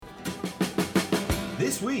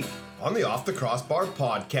This week on the Off the Crossbar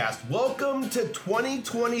podcast, welcome to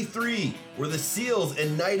 2023, where the Seals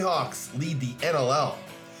and Nighthawks lead the NLL.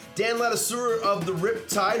 Dan Ladouceur of the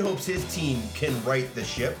Riptide hopes his team can right the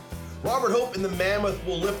ship. Robert Hope and the Mammoth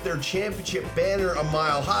will lift their championship banner a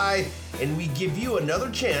mile high, and we give you another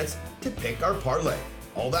chance to pick our parlay.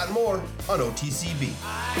 All that and more on OTCB.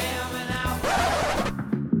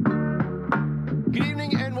 Good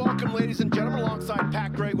evening and welcome, ladies and gentlemen, alongside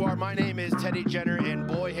Pat Gregoire. My name is Teddy Jenner, and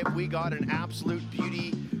boy, have we got an absolute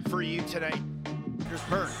beauty for you tonight. Here's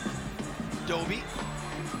Byrne. Dobie,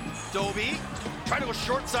 trying to go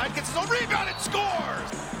short side, gets his own rebound and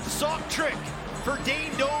scores! Soft trick for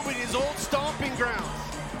Dane Dobie, his old stomping grounds.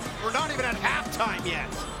 We're not even at halftime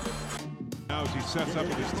yet. Now as he sets up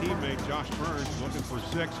with his teammate, Josh Burns, looking for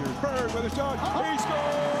six. Here's Burns with a shot. He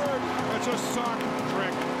scored! It's a sock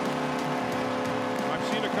trick. I've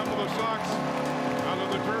seen a couple of socks out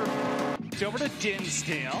of the turf. It's over to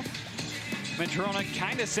Dinsdale. Madrona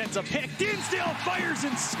kind of sends a pick. Dinsdale fires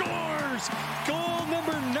and scores! Goal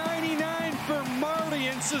number 99 for Marley,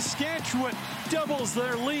 and Saskatchewan doubles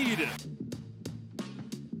their lead.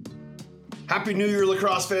 Happy New Year,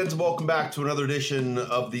 lacrosse fans. Welcome back to another edition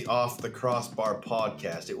of the Off the Crossbar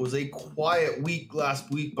podcast. It was a quiet week last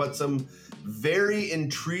week, but some very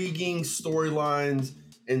intriguing storylines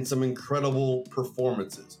and some incredible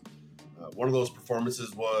performances. One of those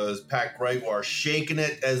performances was Pat Gregoire shaking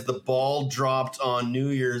it as the ball dropped on New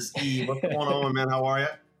Year's Eve. What's going on, my man? How are you?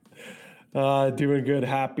 Doing good.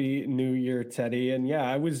 Happy New Year, Teddy. And yeah,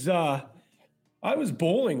 I was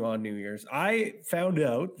bowling on New Year's. I found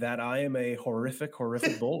out that I am a horrific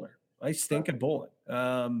bowler. I stink at bowling.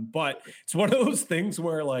 But it's one of those things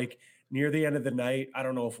where, like, near the end of the night, I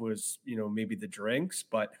don't know if it was, maybe the drinks,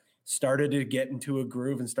 but started to get into a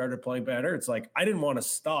groove and started playing better. It's like I didn't want to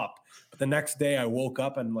stop. But the next day I woke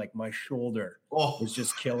up and like my shoulder was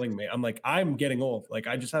just killing me. I'm like, I'm getting old. Like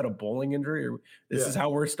I just had a bowling injury. This is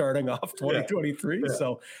how we're starting off 2023. Yeah.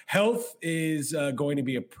 So health is going to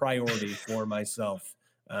be a priority for myself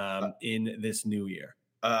in this new year.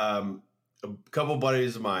 A couple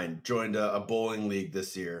buddies of mine joined a bowling league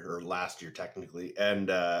this year, or last year technically.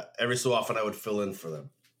 And every so often I would fill in for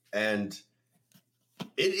them. And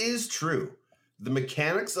it is true. The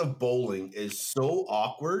mechanics of bowling is so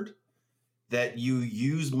awkward that you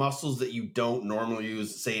use muscles that you don't normally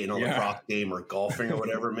use, say, in a lacrosse game or golfing or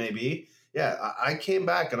whatever it may be. Yeah, I came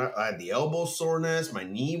back and I had the elbow soreness. My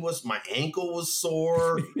ankle was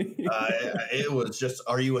sore. It was just,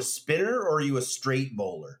 are you a spinner or are you a straight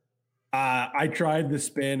bowler? I tried the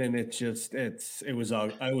spin and it was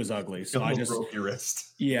ugly. So I just broke your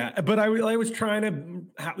wrist. Yeah, but I was trying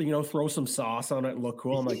to throw some sauce on it and look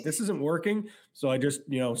cool. I'm like, this isn't working. So I just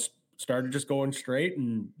started just going straight,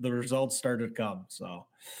 and the results started to come. So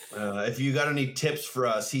if you got any tips for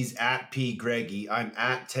us, he's at P Greggy. I'm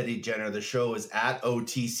at Teddy Jenner. The show is at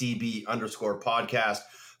OTCB_podcast.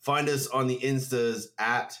 Find us on the Instas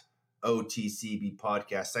at OTCB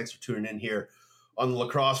podcast. Thanks for tuning in here on the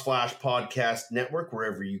Lacrosse Flash Podcast Network,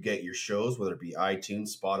 wherever you get your shows, whether it be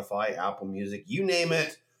iTunes, Spotify, Apple Music, you name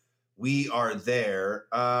it, we are there.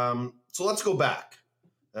 So let's go back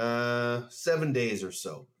 7 days or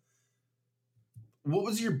so. What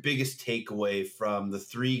was your biggest takeaway from the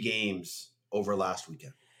 3 games over last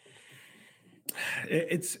weekend?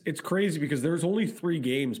 It's crazy because there's only 3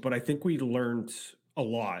 games, but I think we learned a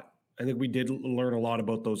lot. I think we did learn a lot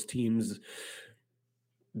about those teams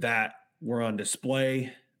that were on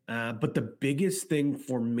display. But the biggest thing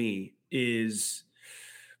for me is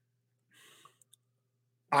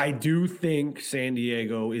I do think San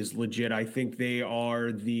Diego is legit. I think they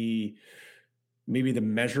are maybe the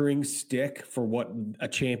measuring stick for what a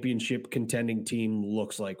championship contending team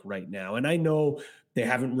looks like right now. And I know they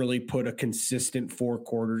haven't really put a consistent 4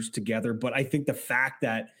 quarters together, but I think the fact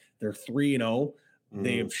that they're 3-0,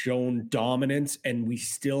 they have shown dominance, and we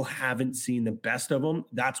still haven't seen the best of them.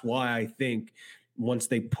 That's why I think once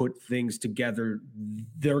they put things together,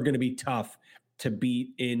 they're going to be tough to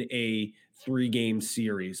beat in a 3-game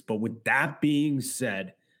series. But with that being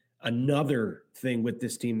said, another thing with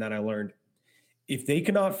this team that I learned, if they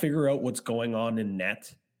cannot figure out what's going on in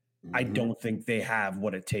net, I don't think they have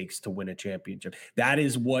what it takes to win a championship. That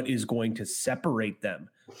is what is going to separate them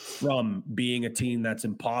from being a team that's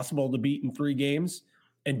impossible to beat in 3 games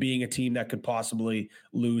and being a team that could possibly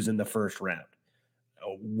lose in the first round.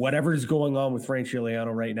 Whatever is going on with Frank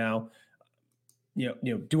Giuliano right now,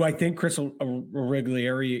 do I think Chris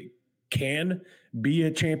Origlieri can be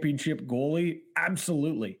a championship goalie?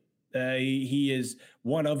 Absolutely. He is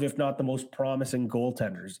one of, if not the most promising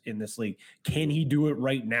goaltenders in this league. Can he do it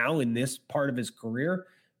right now in this part of his career?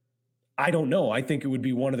 I don't know. I think it would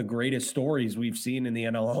be one of the greatest stories we've seen in the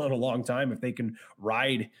NLL in a long time if they can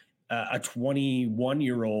ride a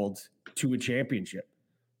 21-year-old to a championship.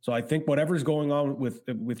 So I think whatever's going on with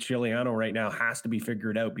Chiliano right now has to be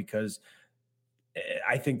figured out, because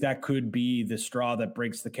I think that could be the straw that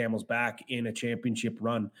breaks the camel's back in a championship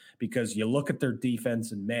run, because you look at their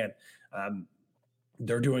defense and man,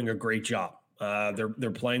 they're doing a great job.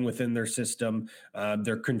 They're playing within their system.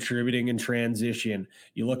 They're contributing in transition.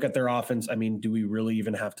 You look at their offense. I mean, do we really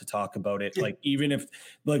even have to talk about it? Like, even if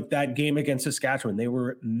like that game against Saskatchewan, they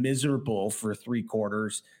were miserable for 3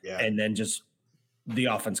 quarters, and then just the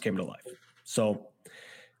offense came to life. So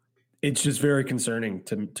it's just very concerning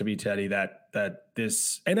to me, Teddy, that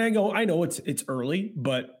this, and I know it's early,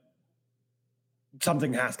 but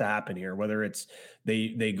something has to happen here, whether it's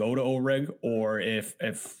they go to OREG or if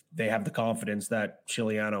they have the confidence that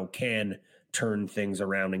Chiliano can turn things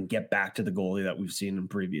around and get back to the goalie that we've seen in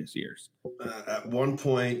previous years. At one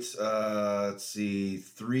point, let's see,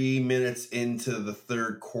 3 minutes into the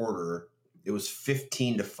third quarter, it was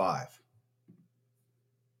 15-5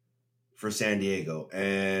 for San Diego,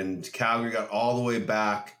 and Calgary got all the way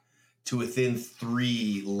back to within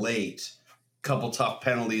 3 late. Couple tough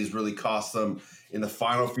penalties really cost them in the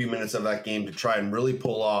final few minutes of that game to try and really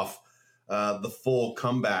pull off the full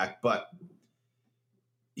comeback. But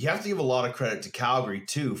you have to give a lot of credit to Calgary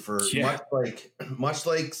too, for much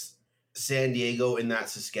like San Diego in that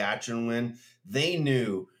Saskatchewan win, they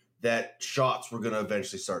knew that shots were going to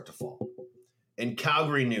eventually start to fall. And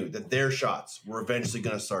Calgary knew that their shots were eventually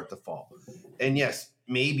going to start to fall. And yes,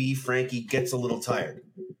 maybe Frankie gets a little tired,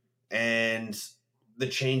 and the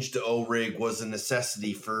change to OREG was a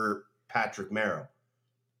necessity for Patrick Merrill.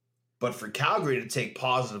 But for Calgary to take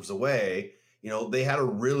positives away, they had a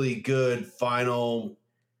really good final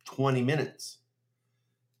 20 minutes.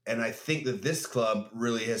 And I think that this club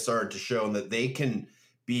really has started to show that they can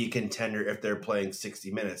be a contender if they're playing 60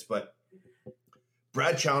 minutes. But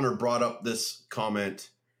Brad Challoner brought up this comment,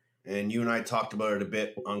 and you and I talked about it a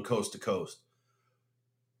bit on Coast to Coast.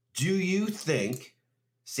 Do you think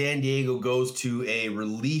San Diego goes to a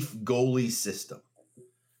relief goalie system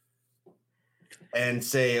and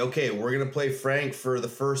say, okay, we're going to play Frank for the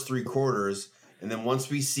first 3 quarters, and then once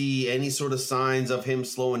we see any sort of signs of him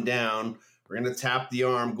slowing down, we're going to tap the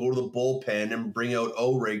arm, go to the bullpen, and bring out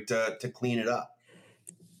OREG to clean it up?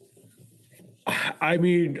 I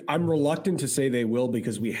mean, I'm reluctant to say they will,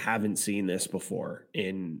 because we haven't seen this before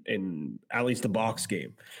in at least the box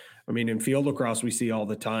game. I mean, in field lacrosse, we see all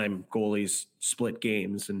the time goalies split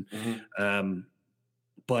games, and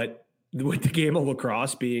but with the game of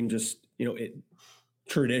lacrosse being just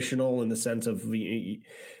traditional in the sense of we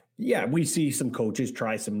see some coaches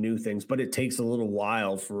try some new things, but it takes a little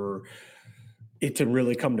while for it to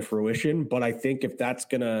really come to fruition. But I think if that's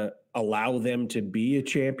going to allow them to be a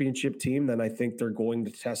championship team, then I think they're going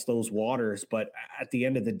to test those waters. But at the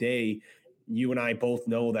end of the day, you and I both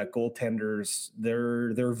know that goaltenders,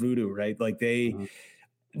 they're voodoo, right? Like they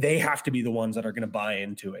have to be the ones that are going to buy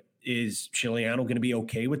into it. Is Chiliano going to be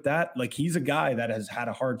okay with that? Like, he's a guy that has had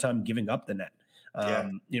a hard time giving up the net.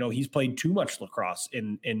 He's played too much lacrosse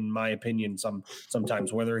in my opinion,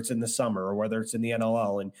 sometimes, whether it's in the summer or whether it's in the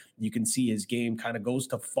NLL, and you can see his game kind of goes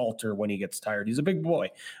to falter when he gets tired. He's a big boy.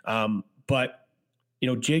 But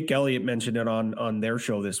Jake Elliott mentioned it on their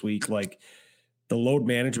show this week. Like, the load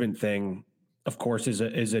management thing, of course,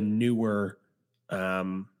 is a newer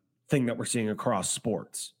thing that we're seeing across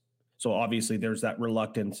sports. So obviously there's that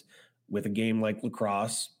reluctance with a game like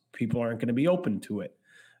lacrosse. People aren't going to be open to it,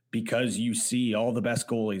 because you see all the best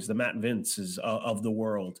goalies, the Matt Vinces of the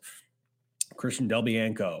world, Christian Del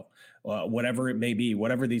Bianco, whatever it may be,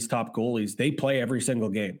 whatever these top goalies, they play every single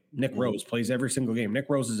game. Nick Rose plays every single game. Nick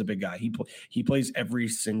Rose is a big guy. He plays every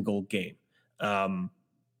single game. And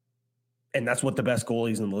that's what the best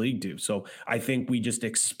goalies in the league do. So I think we just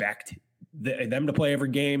expect them to play every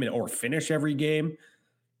game or finish every game.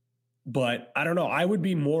 But I don't know. I would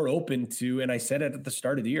be more open to, and I said it at the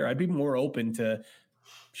start of the year, I'd be more open to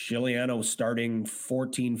Chiliano starting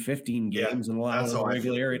 14, 15 games and allowing the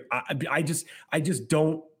regular. I just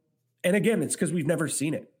don't. And again, it's because we've never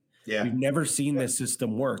seen it. Yeah. We've never seen this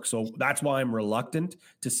system work. So that's why I'm reluctant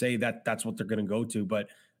to say that that's what they're going to go to. But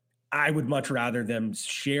I would much rather them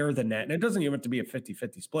share the net. And it doesn't even have to be a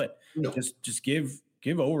 50-50 split. No. Just give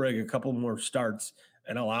OREG a couple more starts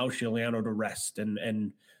and allow Chiliano to rest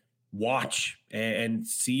and watch and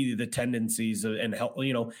see the tendencies and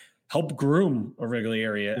help groom a regular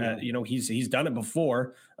area. Yeah. He's done it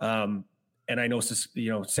before. And I know,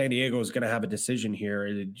 San Diego is going to have a decision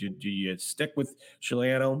here. Do you stick with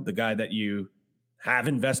Chiliano, the guy that you have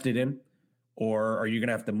invested in, Or are you going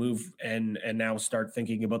to have to move and now start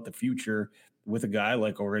thinking about the future with a guy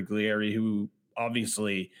like Origlieri, who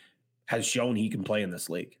obviously has shown he can play in this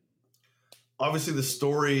league? Obviously, the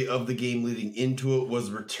story of the game leading into it was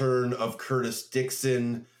the return of Curtis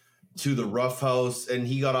Dixon to the roughhouse, and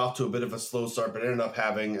he got off to a bit of a slow start, but ended up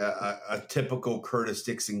having a typical Curtis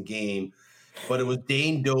Dixon game. But it was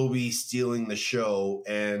Dane Dobbie stealing the show,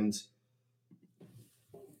 and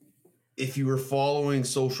if you were following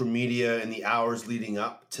social media in the hours leading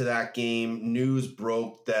up to that game, news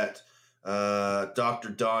broke that Dr.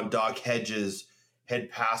 Doc Hedges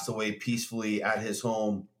had passed away peacefully at his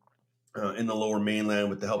home in the Lower Mainland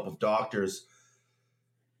with the help of doctors.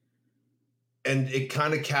 And it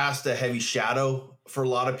kind of cast a heavy shadow for a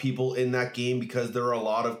lot of people in that game because there are a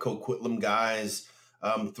lot of Coquitlam guys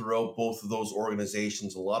throughout both of those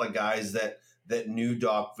organizations, a lot of guys that knew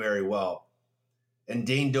Doc very well. And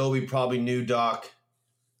Dane Dobbie probably knew Doc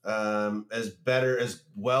as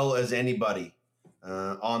well as anybody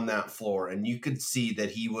on that floor. And you could see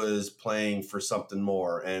that he was playing for something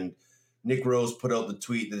more. And Nick Rose put out the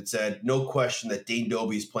tweet that said, "No question that Dane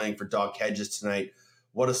Dobbie is playing for Doc Hedges tonight.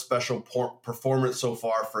 What a special performance so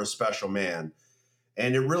far for a special man."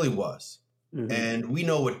 And it really was. Mm-hmm. And we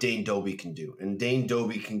know what Dane Dobbie can do. And Dane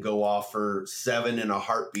Dobbie can go off for 7 in a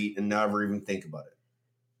heartbeat and never even think about it.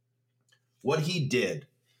 What he did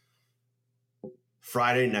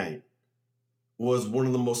Friday night was one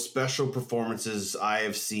of the most special performances I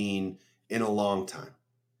have seen in a long time.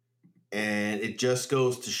 And it just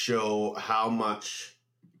goes to show how much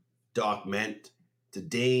Doc meant to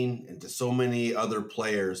Dane and to so many other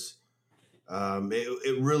players.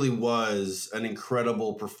 It really was an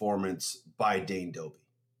incredible performance by Dane Dobbie.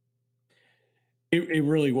 It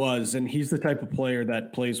really was. And he's the type of player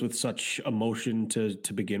that plays with such emotion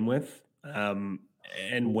to begin with.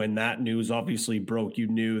 And when that news obviously broke, you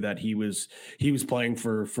knew that he was playing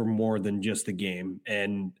for more than just the game.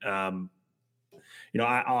 And,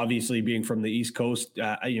 I obviously being from the East Coast,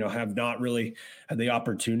 have not really had the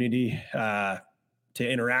opportunity to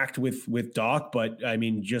interact with Doc, but I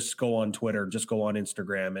mean, just go on Twitter, just go on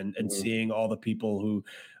Instagram and seeing all the people who,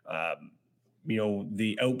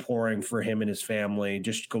 the outpouring for him and his family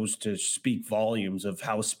just goes to speak volumes of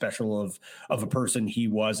how special of a person he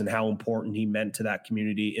was and how important he meant to that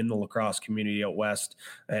community, in the lacrosse community out west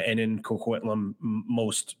and in Coquitlam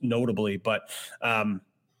most notably. But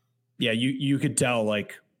you could tell,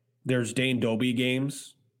 like, there's Dane Dobbie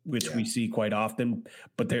games, which we see quite often,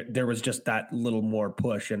 but there was just that little more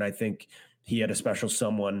push. And I think he had a special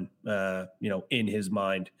someone, in his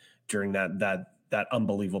mind during that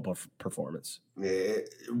unbelievable performance. Yeah,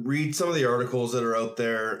 read some of the articles that are out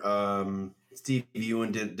there. Steve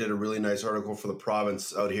Ewan did a really nice article for the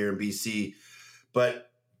province out here in BC, but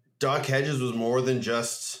Doc Hedges was more than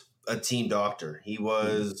just a team doctor. He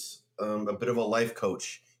was a bit of a life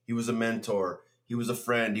coach. He was a mentor. He was a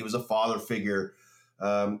friend. He was a father figure.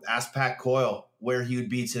 Ask Pat Coyle where he would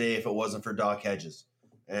be today if it wasn't for Doc Hedges.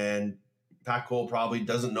 And Pat Coyle probably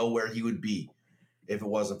doesn't know where he would be if it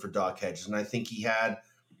wasn't for Doc Hedges. And I think he had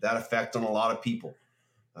that effect on a lot of people.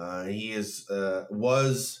 He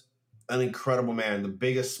was an incredible man, the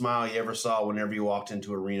biggest smile you ever saw whenever you walked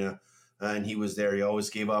into arena. And he was there. He always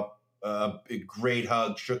gave up a great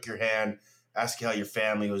hug, shook your hand, asked you how your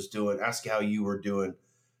family was doing, asked you how you were doing,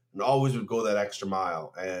 and always would go that extra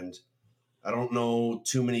mile. And I don't know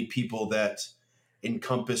too many people that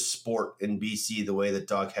encompass sport in BC the way that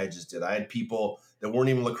Doc Hedges did. I had people that weren't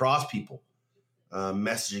even lacrosse people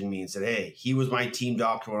messaging me and said, "Hey, he was my team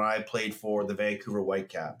doctor when I played for the Vancouver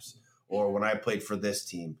Whitecaps or when I played for this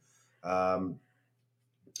team."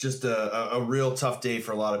 Just a real tough day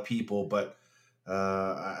for a lot of people, but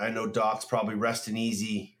I know Doc's probably resting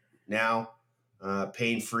easy now,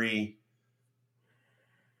 pain-free,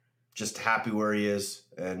 just happy where he is,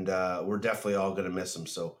 and we're definitely all going to miss him.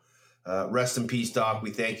 So rest in peace, Doc.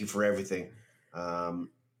 We thank you for everything, and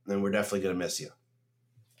we're definitely going to miss you.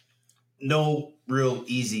 No real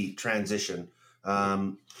easy transition,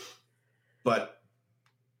 but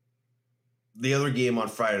the other game on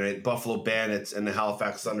Friday night, Buffalo Bandits and the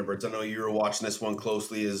Halifax Thunderbirds. I know you were watching this one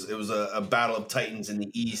closely. It was a battle of titans in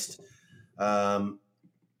the East. The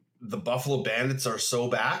Buffalo Bandits are so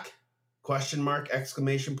back? ?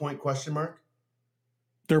 Exclamation point, question mark.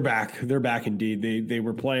 They're back. They're back indeed. They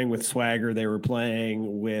were playing with swagger. They were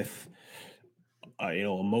playing with,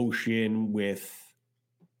 emotion, with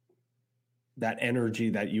that energy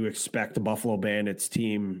that you expect the Buffalo Bandits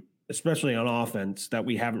team, especially on offense, that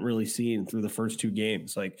we haven't really seen through the first two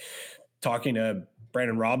games. Like, talking to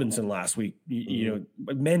Brandon Robinson last week, you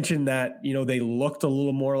know, mentioned that, you know, they looked a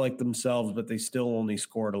little more like themselves, but they still only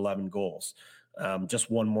scored 11 goals, just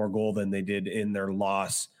one more goal than they did in their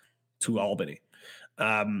loss to Albany.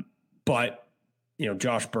 But, you know,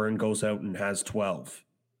 Josh Byrne goes out and has 12.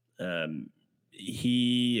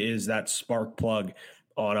 He is that spark plug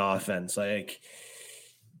on offense. Like,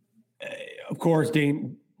 of course,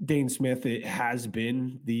 Dane Smith, it has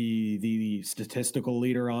been the statistical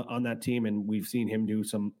leader on that team, and we've seen him do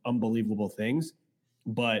some unbelievable things.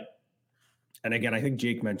 But, and again, I think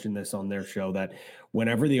Jake mentioned this on their show, that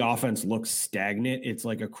whenever the offense looks stagnant, it's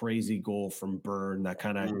like a crazy goal from Byrne that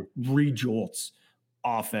kind of rejolts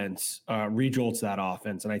that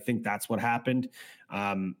offense. And I think that's what happened.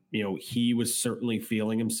 You know, he was certainly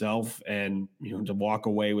feeling himself, and, you know, to walk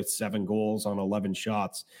away with 7 goals on 11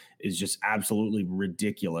 shots is just absolutely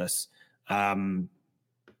ridiculous. But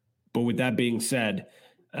with that being said,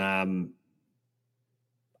 I'm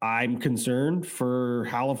concerned for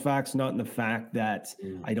Halifax, not in the fact that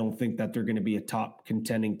I don't think that they're going to be a top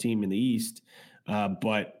contending team in the East.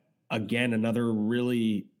 But again, another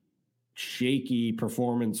really shaky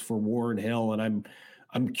performance for Warren Hill, and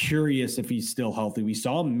I'm curious if he's still healthy. We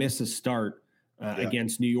saw him miss a start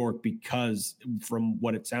against New York because, from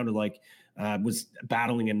what it sounded like, was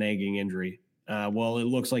battling a nagging injury. Well, it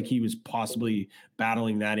looks like he was possibly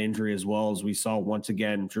battling that injury as well, as we saw once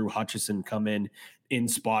again Drew Hutchison come in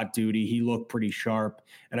spot duty. He looked pretty sharp,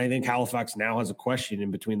 and I think Halifax now has a question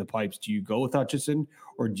in between the pipes. Do you go with Hutchison,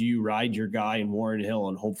 or do you ride your guy in Warren Hill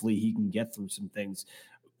and hopefully he can get through some things?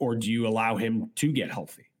 Or do you allow him to get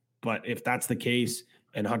healthy? But if that's the case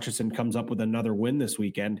and Hutchison comes up with another win this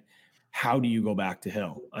weekend, how do you go back to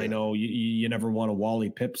Hill? I know you never want to Wally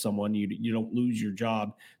Pip someone. You don't lose your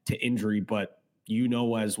job to injury, but you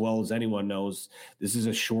know as well as anyone knows, this is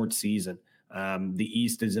a short season. The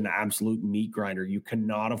East is an absolute meat grinder. You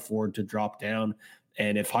cannot afford to drop down.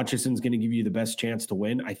 And if Hutchison's going to give you the best chance to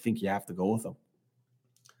win, I think you have to go with him.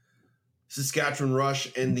 Saskatchewan Rush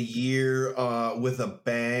end the year with a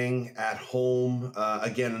bang at home.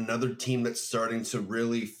 Again, another team that's starting to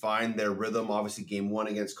really find their rhythm. Obviously, game 1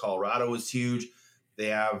 against Colorado was huge.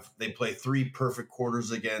 They play 3 perfect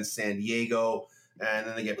quarters against San Diego, and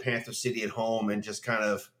then they get Panther City at home, and just kind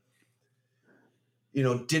of, you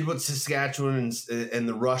know, did what Saskatchewan and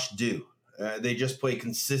the Rush do. They just play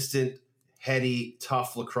consistent, heady,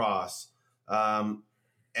 tough lacrosse,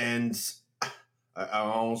 and I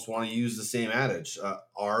almost want to use the same adage.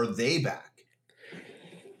 Are they back?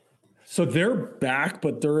 So they're back,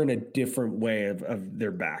 but they're in a different way of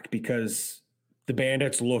their back, because the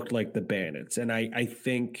Bandits looked like the Bandits. And I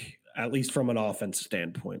think, at least from an offense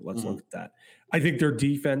standpoint, let's look at that. I think their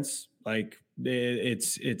defense, like,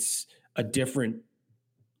 it's a different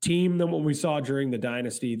team than what we saw during the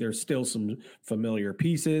dynasty. There's still some familiar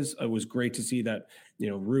pieces. It was great to see that, you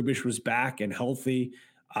know, Rubish was back and healthy.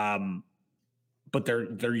 But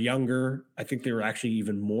they're younger. I think they were actually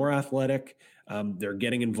even more athletic. They're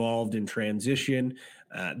getting involved in transition.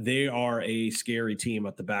 They are a scary team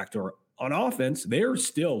at the back door. On offense, they're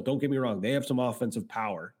still, don't get me wrong, they have some offensive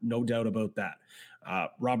power, no doubt about that.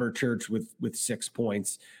 Robert Church with 6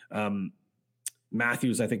 points.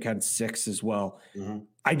 Matthews, I think, had 6 as well.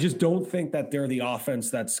 I just don't think that they're the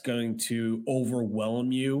offense that's going to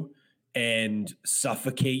overwhelm you and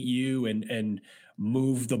suffocate you and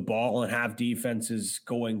move the ball and have defenses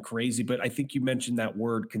going crazy. But I think you mentioned that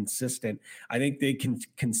word, consistent. I think they can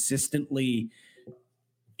consistently,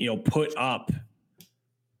 you know, put up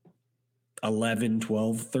 11,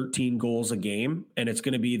 12, 13 goals a game, and it's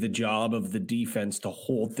going to be the job of the defense to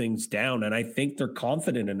hold things down. And I think they're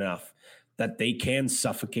confident enough that they can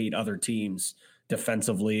suffocate other teams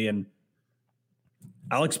defensively. And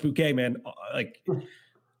Alex Bouquet, man, like,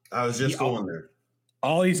 I was just going there.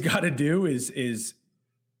 All he's got to do is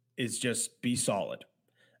just be solid.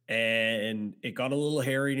 And it got a little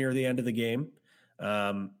hairy near the end of the game.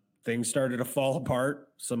 Things started to fall apart,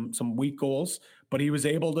 some weak goals, but he was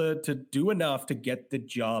able to do enough to get the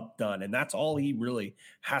job done. And that's all he really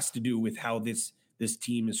has to do with how this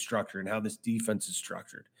team is structured and how this defense is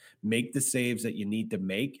structured. Make the saves that you need to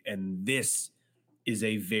make. And this is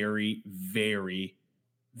a very, very,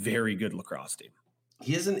 very good lacrosse team.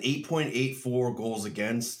 He has an 8.84 goals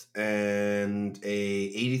against and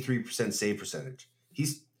a 83% save percentage.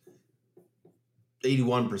 He's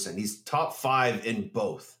 81%. He's top 5 in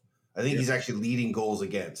both. I think he's actually leading goals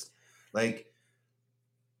against. Like,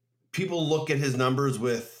 people look at his numbers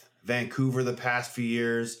with Vancouver the past few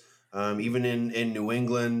years, even in New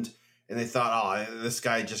England, and they thought, oh, this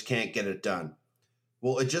guy just can't get it done.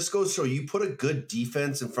 Well, it just goes to show you put a good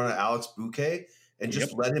defense in front of Alex Bouquet, and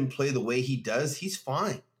just let him play the way he does, he's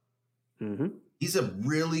fine. Mm-hmm. He's a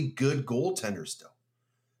really good goaltender still.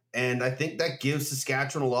 And I think that gives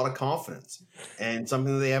Saskatchewan a lot of confidence and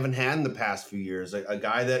something that they haven't had in the past few years. A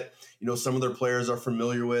guy that, some of their players are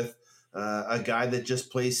familiar with, a guy that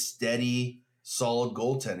just plays steady, solid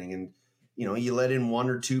goaltending. And, you let in one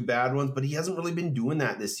or two bad ones, but he hasn't really been doing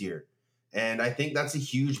that this year. And I think that's a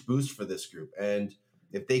huge boost for this group. And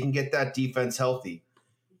if they can get that defense healthy,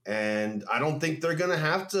 and I don't think they're going to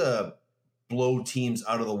have to blow teams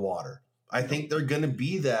out of the water. I think they're going to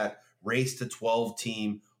be that race to 12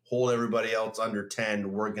 team, hold everybody else under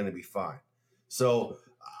 10. We're going to be fine. So,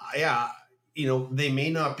 they may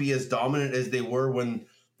not be as dominant as they were when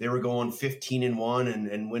they were going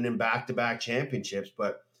 15-1 and winning back-to-back championships.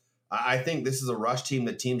 But I think this is a rush team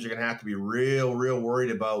that teams are going to have to be real, real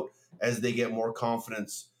worried about as they get more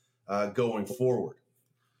confidence going forward.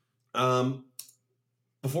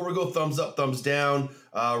 Before we go thumbs up, thumbs down,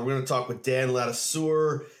 we're going to talk with Dan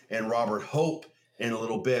Ladouceur and Robert Hope in a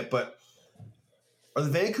little bit. But are the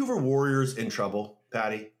Vancouver Warriors in trouble,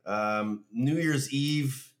 Patty? New Year's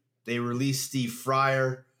Eve, they released Steve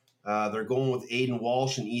Fryer. They're going with Aiden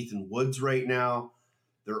Walsh and Ethan Woods right now.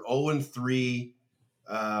 They're 0-3.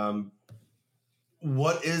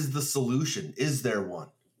 What is the solution? Is there one?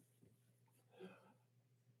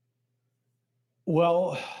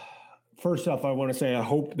 Well, first off, I want to say I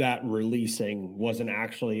hope that releasing wasn't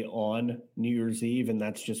actually on New Year's Eve, and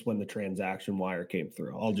that's just when the transaction wire came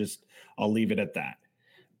through. I'll leave it at that.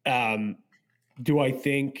 Do I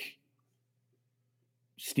think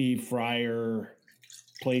Steve Fryer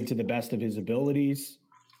played to the best of his abilities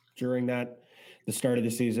during the start of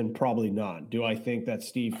the season? Probably not. Do I think that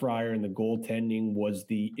Steve Fryer and the goaltending was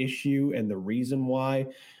the issue and the reason why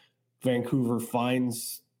Vancouver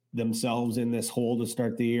finds themselves in this hole to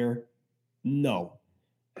start the year? No.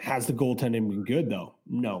 Has the goaltending been good, though?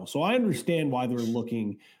 No. So I understand why they're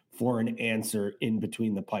looking for an answer in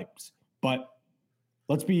between the pipes. But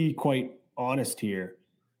let's be quite honest here.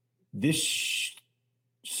 This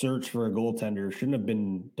search for a goaltender shouldn't have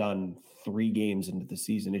been done 3 games into the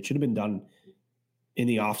season. It should have been done in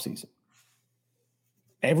the offseason.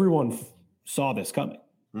 Everyone saw this coming.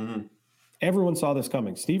 Mm-hmm. Everyone saw this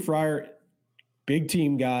coming. Steve Fryer, big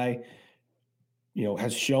team guy,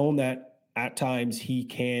 has shown that at times he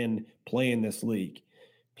can play in this league.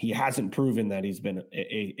 He hasn't proven that he's been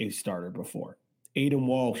a starter before. Aiden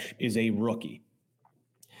Walsh is a rookie.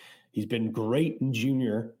 He's been great in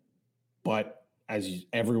junior, but as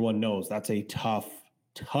everyone knows, that's a tough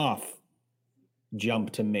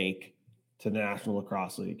jump to make to the National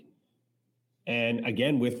Lacrosse League. And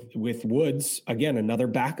again, with Woods, again, another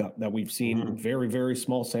backup that we've seen very, very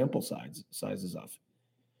small sample sizes of.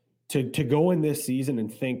 To go in this season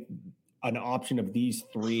and think an option of these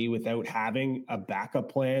 3 without having a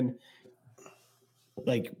backup plan,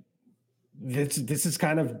 like this is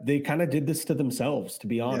they kind of did this to themselves, to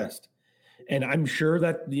be honest. Yeah. And I'm sure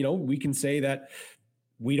that, we can say that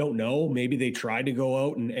we don't know. Maybe they tried to go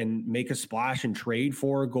out and make a splash and trade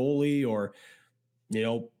for a goalie, or,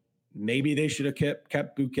 maybe they should have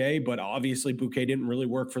kept Bouquet, but obviously Bouquet didn't really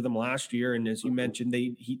work for them last year. And as you mentioned,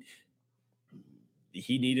 he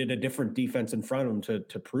needed a different defense in front of him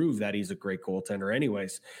to prove that he's a great goaltender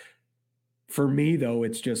anyways. For me, though,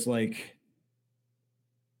 it's just like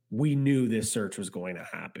we knew this search was going to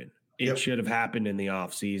happen. It should have happened in the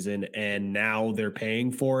offseason, and now they're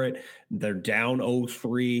paying for it. They're down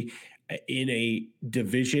 0-3 in a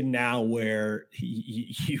division now where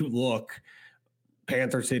you look,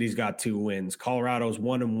 Panther City's got 2 wins. Colorado's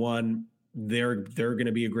 1-1. They're going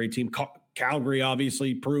to be a great team. Calgary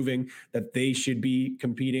obviously proving that they should be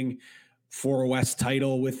competing for a West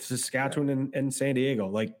title with Saskatchewan and San Diego.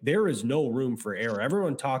 Like, there is no room for error.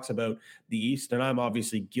 Everyone talks about the East, and I'm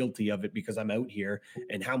obviously guilty of it because I'm out here,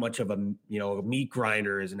 and how much of a meat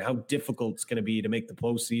grinder is and how difficult it's going to be to make the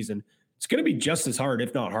postseason. It's going to be just as hard,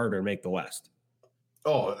 if not harder, to make the West.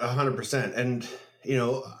 Oh, 100%. And,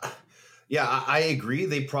 I agree.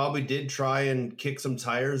 They probably did try and kick some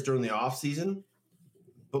tires during the offseason.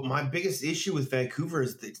 But my biggest issue with Vancouver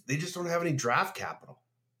is they just don't have any draft capital.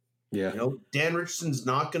 Yeah. Dan Richardson's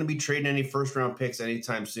not going to be trading any first-round picks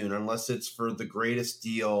anytime soon unless it's for the greatest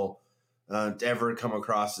deal to ever come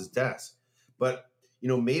across his desk. But,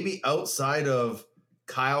 maybe outside of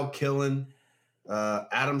Kyle Killen,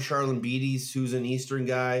 Adam Charlambides, who's an Eastern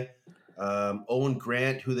guy, Owen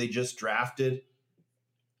Grant, who they just drafted,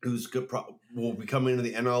 who's good, will be coming into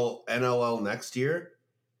the NLL next year.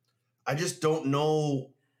 I just don't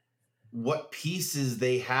know what pieces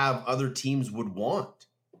they have other teams would want.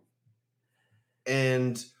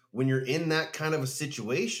 And when you're in that kind of a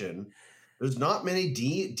situation, There's not many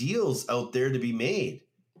deals out there to be made.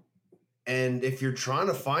 And if you're trying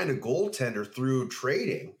to find a goaltender through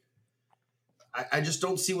trading, I just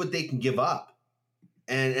don't see what they can give up.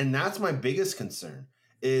 And that's my biggest concern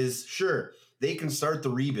is, sure, they can start the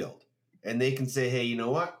rebuild and they can say, hey, you know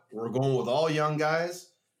what? We're going with all young guys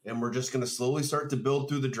and we're just going to slowly start to build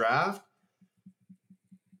through the draft.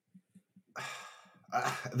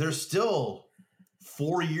 They're still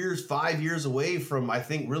 4 years, 5 years away from, I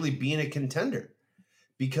think, really being a contender,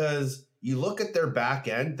 because you look at their back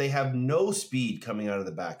end, they have no speed coming out of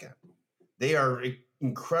the back end. They are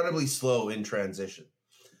incredibly slow in transition.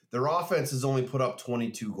 Their offense has only put up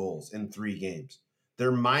 22 goals in 3 games.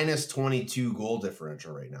 They're minus 22 goal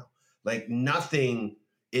differential right now. Like, nothing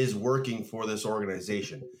is working for this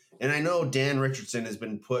organization. And I know Dan Richardson has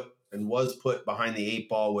been put and was put behind the 8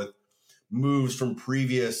 ball with moves from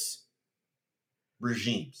previous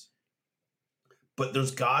regimes. But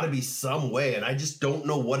there's got to be some way, and I just don't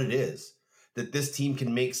know what it is, that this team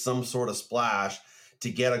can make some sort of splash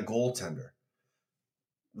to get a goaltender.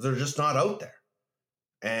 They're just not out there.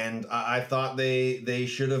 And I thought they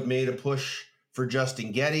should have made a push for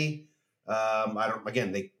Justin Getty.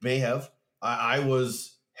 They may have. I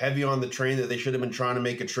was heavy on the train that they should have been trying to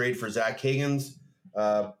make a trade for Zach Higgins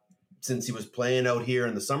since he was playing out here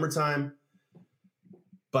in the summertime.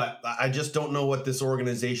 But I just don't know what this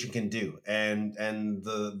organization can do. And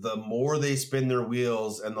the more they spin their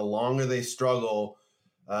wheels and the longer they struggle,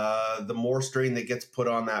 the more strain that gets put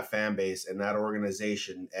on that fan base and that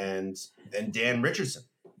organization and Dan Richardson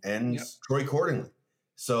and Troy Cordingley.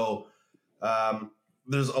 So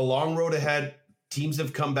there's a long road ahead. Teams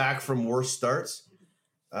have come back from worse starts,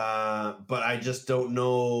 but I just don't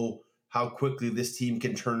know how quickly this team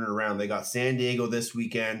can turn it around. They got San Diego this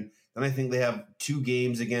weekend. Then I think they have 2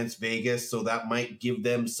 games against Vegas, so that might give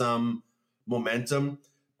them some momentum.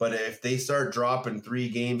 But if they start dropping 3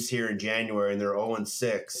 games here in January and they're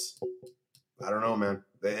 0-6, I don't know, man.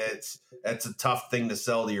 It's a tough thing to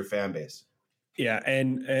sell to your fan base. Yeah,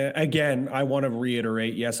 and again, I want to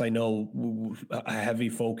reiterate, yes, I know a heavy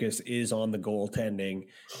focus is on the goaltending,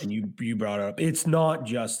 and you brought it up. It's not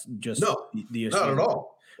just no, the issue. Not at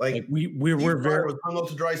all. Like we're very hung out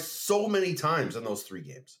to dry so many times in those 3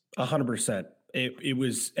 games. 100%. It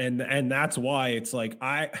was, and that's why it's like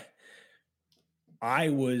I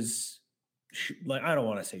was like, I don't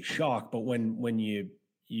want to say shocked, but when you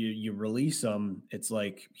release him, it's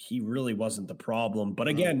like he really wasn't the problem. But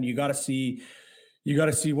again, you got to see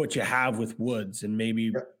what you have with Woods, and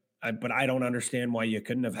maybe, but I don't understand why you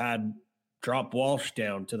couldn't have had drop Walsh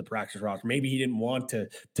down to the practice roster. Maybe he didn't want to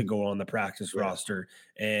go on the practice roster,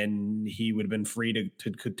 and he would have been free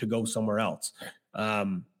to go somewhere else.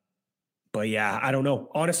 But yeah, I don't know.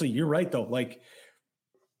 Honestly, you're right though. Like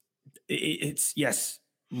it's yes,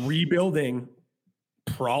 rebuilding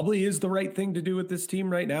probably is the right thing to do with this team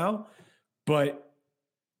right now. But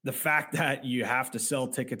the fact that you have to sell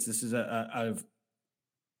tickets, this is a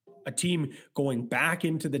team going back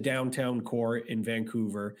into the downtown core in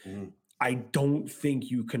Vancouver. I don't think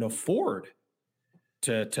you can afford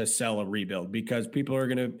to sell a rebuild, because people are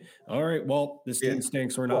going to, all right, well, this team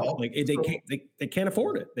stinks. We're not they can't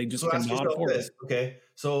afford it. They just cannot afford it. Okay.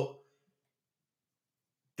 So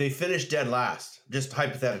they finished dead last, just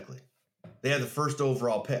hypothetically. They had the first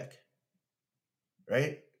overall pick,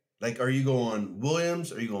 right? Like, are you going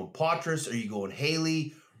Williams? Are you going Poitras? Are you going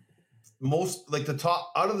Haley? Most, like,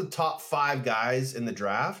 out of the top 5 guys in the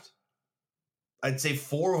draft, I'd say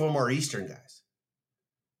 4 of them are Eastern guys.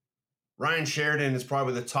 Ryan Sheridan is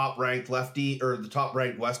probably the top-ranked lefty, or the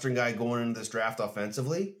top-ranked Western guy going into this draft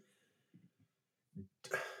offensively.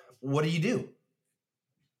 What do?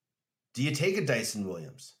 Do you take a Dyson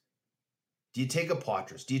Williams? Do you take a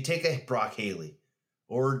Poitras? Do you take a Brock Haley?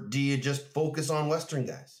 Or do you just focus on Western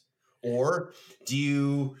guys? Or do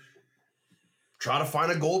you try to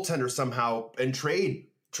find a goaltender somehow and trade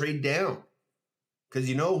down? Because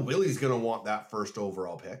you know Willie's going to want that first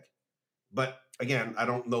overall pick. But again, I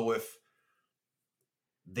don't know if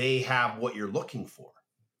they have what you're looking for.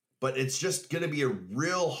 But it's just going to be a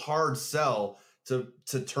real hard sell to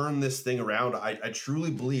turn this thing around. I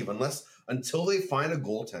truly believe, until they find a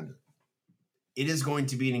goaltender, it is going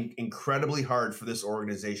to be incredibly hard for this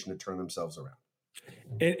organization to turn themselves around.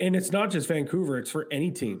 And it's not just Vancouver, it's for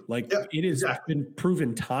any team. Like, it has been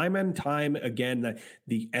proven time and time again that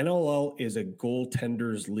the NLL is a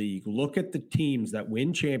goaltenders league. Look at the teams that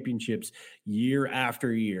win championships year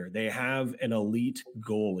after year. They have an elite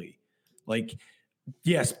goalie. Like,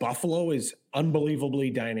 yes, Buffalo is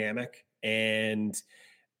unbelievably dynamic, and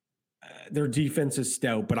their defense is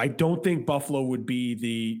stout, but I don't think Buffalo would be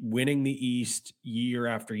the winning the East year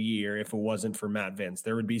after year if it wasn't for Matt Vince.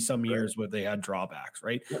 There would be some years where they had drawbacks,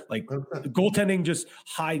 right? Like goaltending just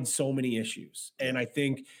hides so many issues. And I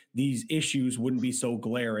think these issues wouldn't be so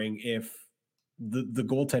glaring if the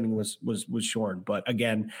goaltending was shorn. But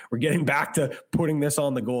again, we're getting back to putting this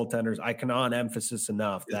on the goaltenders. I cannot emphasize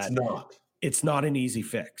enough that it's not an easy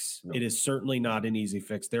fix. No. It is certainly not an easy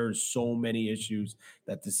fix. There are so many issues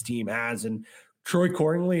that this team has. And Troy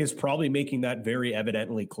Cordingley is probably making that very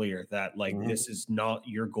evidently clear that this is not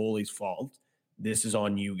your goalie's fault. This is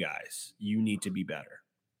on you guys. You need to be better.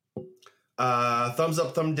 Thumbs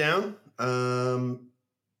up, thumb down.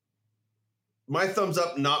 My thumbs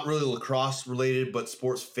up, not really lacrosse related, but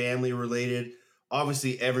sports family related.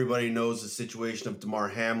 Obviously, everybody knows the situation of Damar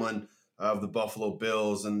Hamlin of the Buffalo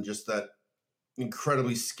Bills and just that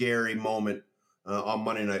incredibly scary moment on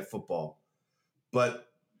Monday Night Football. But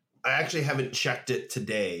I actually haven't checked it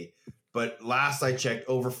today. But last I checked,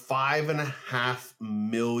 over $5.5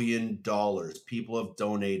 million people have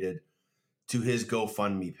donated to his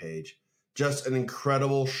GoFundMe page. Just an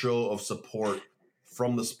incredible show of support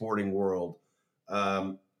from the sporting world.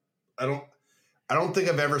 I don't think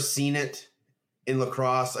I've ever seen it in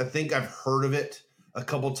lacrosse. I think I've heard of it a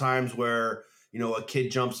couple times where, a kid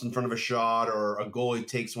jumps in front of a shot or a goalie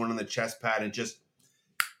takes one on the chest pad. It just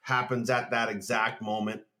happens at that exact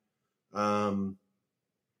moment. But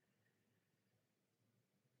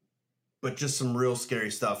just some real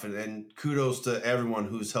scary stuff. And kudos to everyone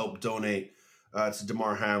who's helped donate to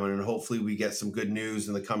Damar Hamlin. And hopefully we get some good news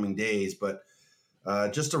in the coming days. But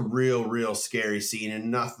just a real scary scene and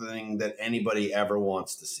nothing that anybody ever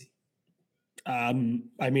wants to see.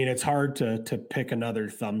 It's hard to pick another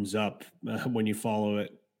thumbs up when you follow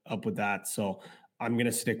it up with that. So I'm going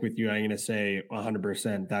to stick with you. I'm going to say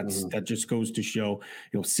 100%. That just goes to show,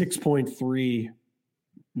 $6.3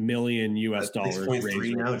 million US dollars.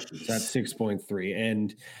 That's 6.3.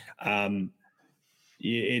 And,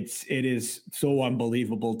 it is so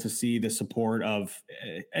unbelievable to see the support of,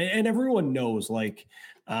 and everyone knows,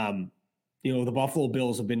 the Buffalo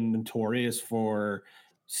Bills have been notorious for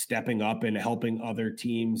stepping up and helping other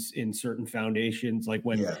teams in certain foundations. Like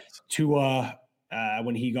when Tua,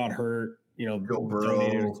 when he got hurt, Joe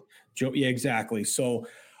Burrow. Yeah, exactly. So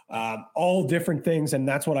all different things. And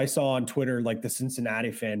that's what I saw on Twitter. Like the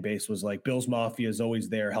Cincinnati fan base was like, Bills Mafia is always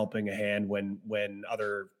there helping a hand when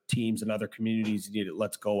other teams and other communities need it.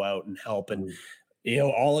 Let's go out and help. And,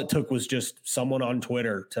 all it took was just someone on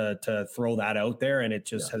Twitter to throw that out there. And it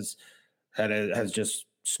just has just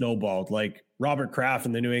snowballed. Like Robert Kraft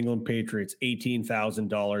and the New England Patriots,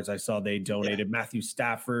 $18,000. I saw they donated. Matthew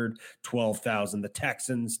Stafford, $12,000. The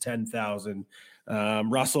Texans, $10,000.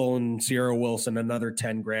 Russell and Sierra Wilson, another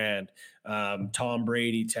 $10,000. Tom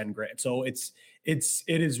Brady, $10,000. So it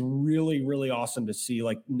is really, really awesome to see.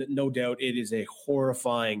 Like, no doubt it is a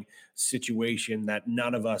horrifying situation that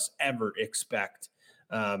none of us ever expect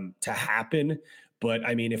to happen. But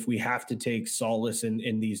if we have to take solace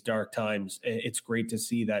in these dark times, it's great to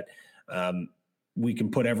see that we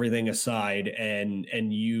can put everything aside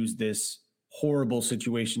and use this horrible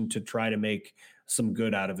situation to try to make some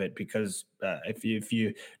good out of it. Because if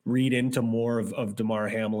you read into more of Damar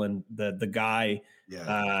Hamlin, the guy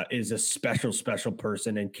is a special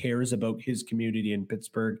person and cares about his community in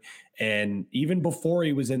Pittsburgh. And even before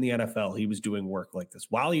he was in the NFL, he was doing work like this.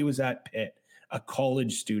 While he was at Pitt, a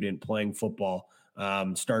college student playing football,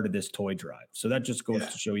 started this toy drive. So that just goes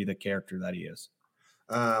to show you the character that he is.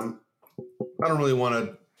 I don't really want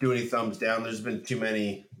to do any thumbs down. There's been too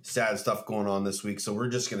many sad stuff going on this week. So we're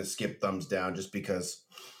just going to skip thumbs down just because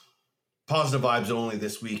positive vibes only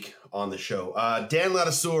this week on the show. Dan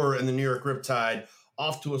Ladouceur and the New York Riptide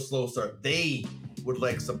off to a slow start. They would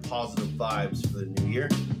like some positive vibes for the new year.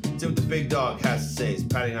 See what the big dog has to say as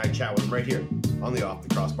Patty and I chat with him right here on the Off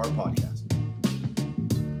the Crossbar podcast.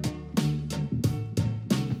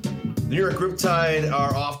 The New York Riptide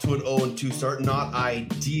are off to an 0-2 start. Not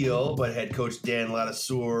ideal, but head coach Dan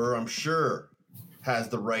Ladouceur, I'm sure, has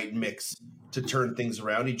the right mix to turn things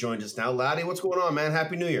around. He joins us now. Laddie, what's going on, man?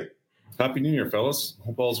 Happy New Year. Happy New Year, fellas.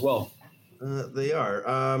 Hope all's well. They are.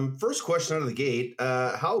 First question out of the gate.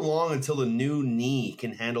 How long until the new knee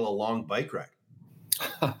can handle a long bike ride?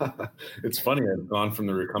 It's funny. I've gone from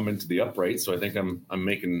the recumbent to the upright, so I think I'm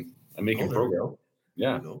making progress.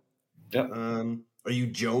 Yeah. Yeah. Are you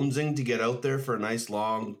jonesing to get out there for a nice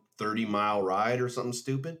long 30-mile ride or something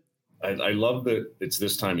stupid? I love that it's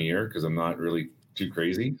this time of year because I'm not really too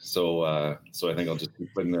crazy. So I think I'll just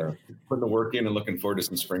keep putting the work in and looking forward to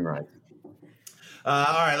some spring rides.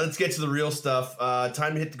 All right, let's get to the real stuff.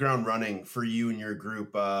 Time to hit the ground running for you and your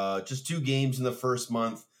group. Just 2 games in the first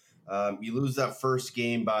month. You lose that first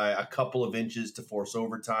game by a couple of inches to force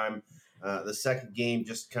overtime. The second game,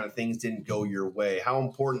 just kind of things didn't go your way. How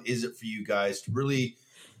important is it for you guys to really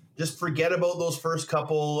just forget about those first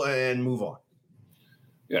couple and move on?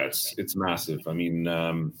 Yeah, it's massive. I mean,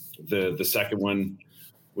 the second one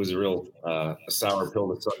was a real a sour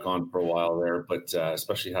pill to suck on for a while there, but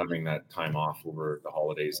especially having that time off over the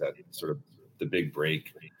holidays, that sort of the big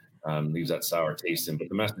break leaves that sour taste in. But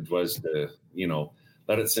the message was to,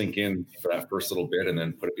 let it sink in for that first little bit and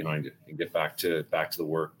then put it behind you and get back to the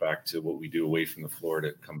work, back to what we do away from the floor,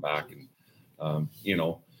 to come back and,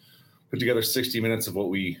 put together 60 minutes of what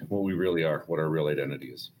we really are, what our real identity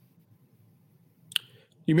is.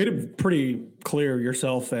 You made it pretty clear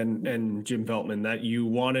yourself and Jim Veltman that you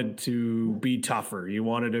wanted to be tougher. You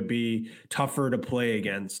wanted to be tougher to play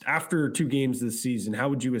against. After 2 games this season, how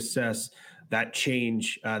would you assess that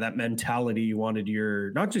change, that mentality you wanted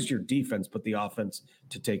not just your defense, but the offense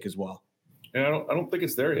to take as well? And I don't think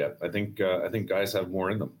it's there yet. I think guys have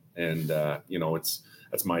more in them, and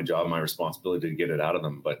that's my job, my responsibility to get it out of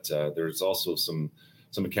them. But there's also some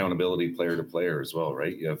accountability player to player as well,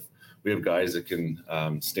 right? We have guys that can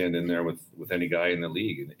stand in there with any guy in the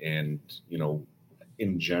league, and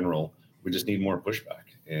in general, we just need more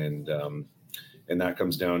pushback, and that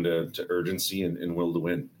comes down to urgency and will to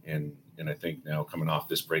win. And I think now, coming off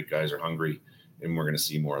this break, guys are hungry, and we're going to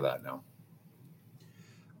see more of that now.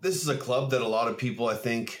 This is a club that a lot of people, I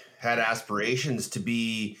think, had aspirations to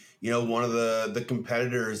be, one of the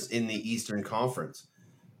competitors in the Eastern Conference.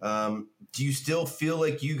 Do you still feel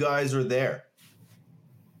like you guys are there?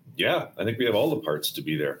 Yeah, I think we have all the parts to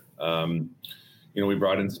be there. We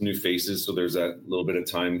brought in some new faces, so there's that little bit of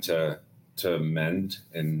time to mend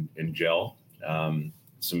and gel.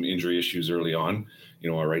 Some injury issues early on.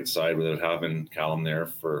 Our right side, without having Callum there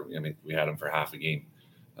we had him for half a game.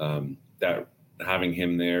 That having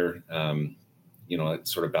him there, it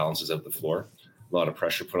sort of balances out the floor. A lot of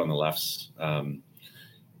pressure put on the lefts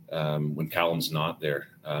when Callum's not there.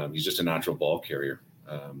 He's just a natural ball carrier.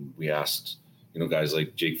 We asked, guys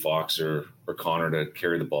like Jake Fox or Connor to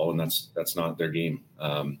carry the ball, and that's not their game.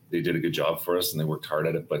 They did a good job for us, and they worked hard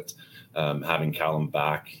at it. But having Callum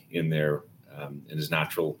back in there and his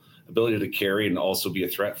natural ability to carry and also be a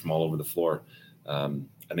threat from all over the floor, I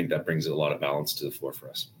think that brings a lot of balance to the floor for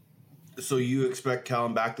us. So you expect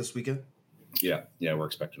Callum back this weekend? Yeah, we're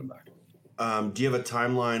expecting him back. Do you have a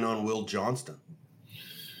timeline on Will Johnston?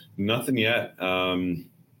 Nothing yet.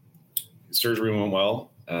 Surgery went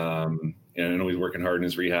well. And I know he's working hard in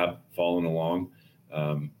his rehab, following along.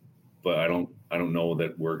 But I don't know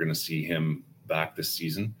that we're going to see him back this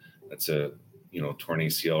season. That's a torn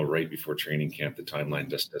ACL right before training camp. The timeline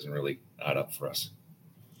just doesn't really add up for us.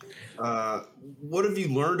 What have you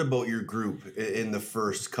learned about your group in the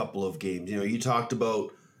first couple of games? You talked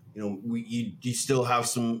about you still have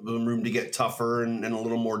some room to get tougher and a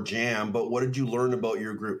little more jam. But what did you learn about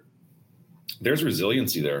your group? There's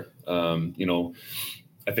resiliency there.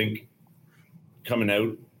 I think coming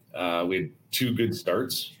out, we had 2 good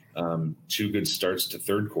starts, 2 good starts to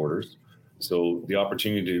third quarters. So the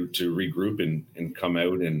opportunity to regroup and come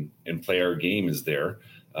out and play our game is there.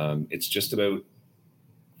 It's just about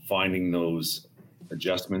finding those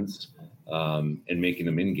adjustments and making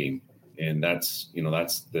them in game. And that's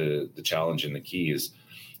the challenge, and the key is,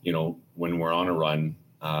 when we're on a run,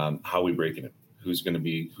 how are we breaking it? Who's going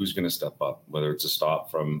to step up, whether it's a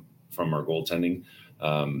stop from our goaltending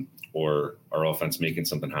or our offense making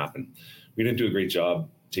something happen. We didn't do a great job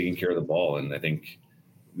taking care of the ball. And I think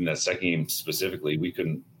in that second game specifically, we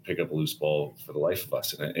couldn't pick up a loose ball for the life of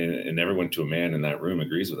us. And everyone to a man in that room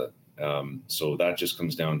agrees with it. So that just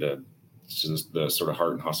comes down to the sort of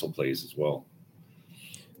heart and hustle plays as well.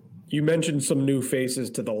 You mentioned some new faces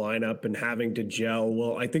to the lineup and having to gel.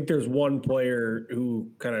 Well, I think there's one player who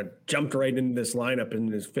kind of jumped right into this lineup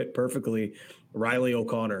and is fit perfectly, Riley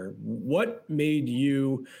O'Connor. What made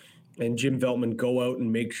you and Jim Veltman go out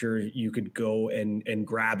and make sure you could go and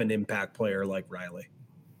grab an impact player like Riley?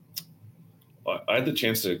 I had the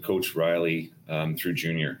chance to coach Riley through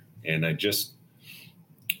junior, and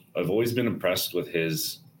I've always been impressed with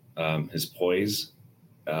his poise,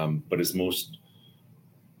 but his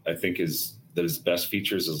best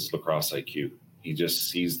features is lacrosse IQ. He just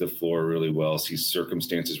sees the floor really well, sees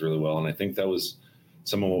circumstances really well, and I think that was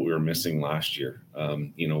some of what we were missing last year.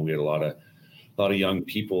 We had a lot of young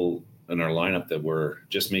people in our lineup that were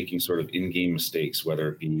just making sort of in-game mistakes, whether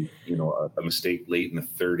it be a mistake late in the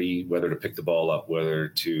 30, whether to pick the ball up, whether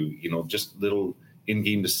to just little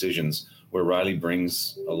in-game decisions. Where Riley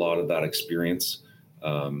brings a lot of that experience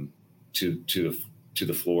to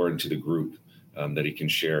the floor and to the group that he can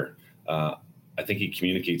share. I think he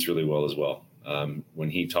communicates really well as well. When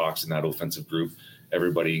he talks in that offensive group,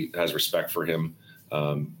 everybody has respect for him,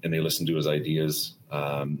 and they listen to his ideas.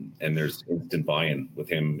 And there's instant buy-in with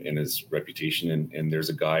him and his reputation. And there's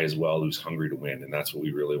a guy as well who's hungry to win. And that's what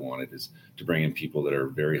we really wanted, is to bring in people that are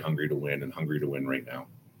very hungry to win and hungry to win right now.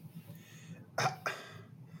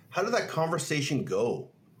 How did that conversation go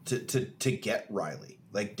to get Riley?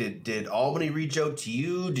 Like, did Albany reach out to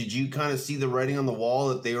you? Did you kind of see the writing on the wall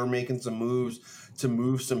that they were making some moves to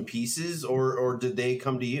move some pieces, or did they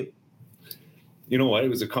come to you? You know what? It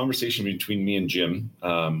was a conversation between me and Jim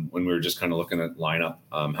when we were just kind of looking at lineup,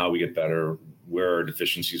 how we get better, where our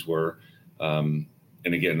deficiencies were. And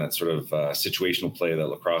again, that sort of situational play, that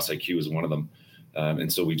lacrosse IQ is one of them.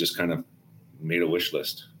 And so we just kind of made a wish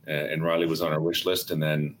list, and Riley was on our wish list, and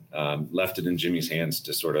then left it in Jimmy's hands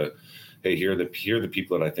to sort of, hey, here are the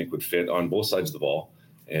people that I think would fit on both sides of the ball,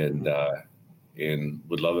 and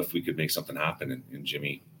would love if we could make something happen. And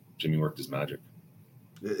Jimmy worked his magic.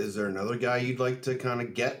 Is there another guy you'd like to kind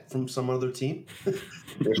of get from some other team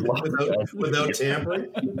without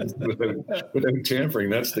tampering? Without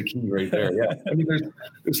tampering, that's the key right there. Yeah, I mean,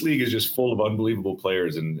 this league is just full of unbelievable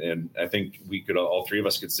players, and I think we could, all three of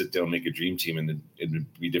us could sit down and make a dream team, and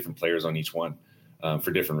it'd be different players on each one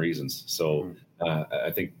for different reasons. So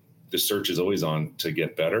I think the search is always on to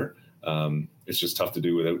get better. It's just tough to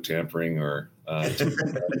do without tampering or.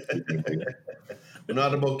 We're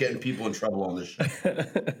not about getting people in trouble on this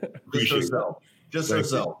show. Just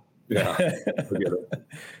ourselves. Yeah. Forget it.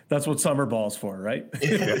 That's what summer ball's for, right?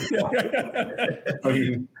 I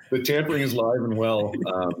mean, the tampering is live and well.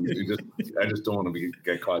 I just don't want to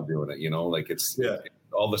get caught doing it. Like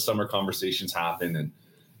all the summer conversations happen,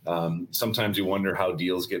 and sometimes you wonder how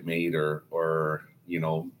deals get made, or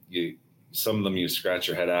some of them you scratch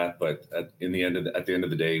your head at. But at the end of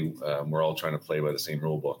the day, we're all trying to play by the same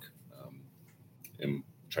rule book. And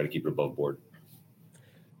try to keep it above board.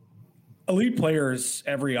 Elite players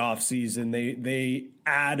every offseason, they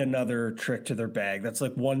add another trick to their bag. That's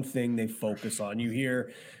like one thing they focus on. You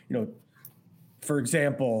hear, for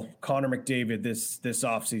example, Connor McDavid this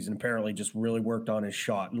offseason apparently just really worked on his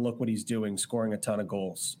shot, and look what he's doing, scoring a ton of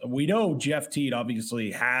goals. We know Jeff Teat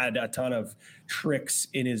obviously had a ton of tricks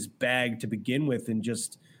in his bag to begin with in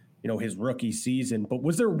just, his rookie season. But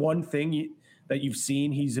was there one thing that you've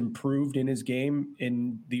seen he's improved in his game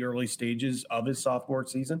in the early stages of his sophomore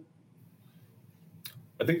season?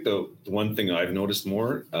 I think the one thing I've noticed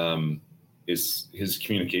more is his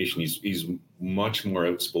communication. He's much more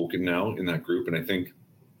outspoken now in that group. And I think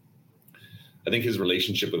his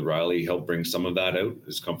relationship with Riley helped bring some of that out,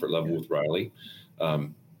 his comfort level with Riley.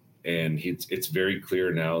 And it's very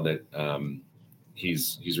clear now that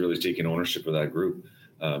he's really taken ownership of that group.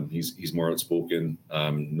 He's more outspoken,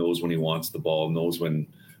 knows when he wants the ball, knows when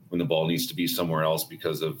the ball needs to be somewhere else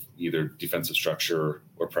because of either defensive structure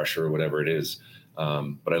or pressure or whatever it is.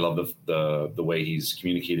 But I love the way he's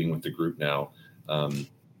communicating with the group now, and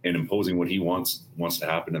imposing what he wants to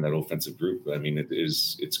happen in that offensive group. I mean,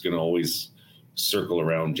 it's going to always circle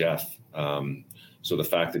around Jeff. So the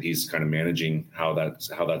fact that he's kind of managing how that's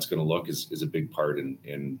going to look is a big part,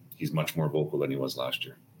 and he's much more vocal than he was last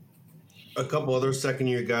year. A couple other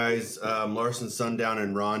second-year guys, Larson Sundown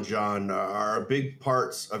and Ron John, are big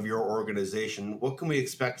parts of your organization. What can we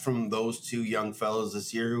expect from those two young fellows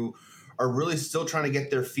this year who are really still trying to get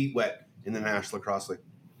their feet wet in the National Lacrosse League?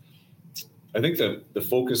 I think the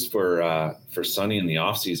focus for Sonny in the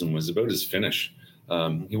offseason was about his finish.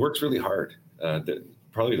 He works really hard.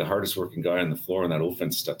 Probably the hardest working guy on the floor, and that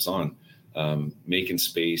offense steps on, making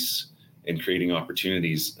space and creating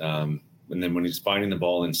opportunities. And then when he's finding the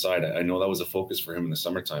ball inside, I know that was a focus for him in the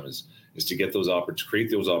summertime is to get those create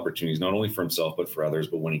those opportunities, not only for himself, but for others.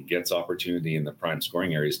 But when he gets opportunity in the prime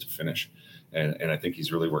scoring areas to finish. And I think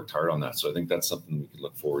he's really worked hard on that. So I think that's something we could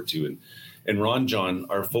look forward to. And Ron John,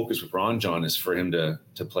 our focus with Ron John is for him to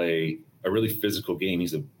play a really physical game.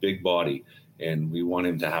 He's a big body, and we want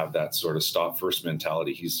him to have that sort of stop first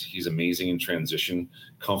mentality. He's amazing in transition,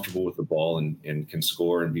 comfortable with the ball, and can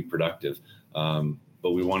score and be productive.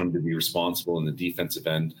 But we want him to be responsible in the defensive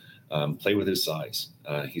end, play with his size.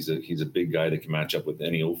 He's a big guy that can match up with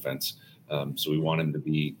any offense. So we want him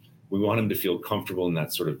to feel comfortable in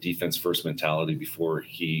that sort of defense first mentality before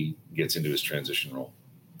he gets into his transition role.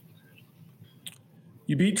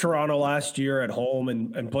 You beat Toronto last year at home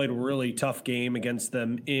and played a really tough game against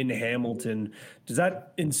them in Hamilton. Does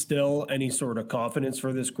that instill any sort of confidence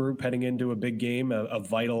for this group heading into a big game, a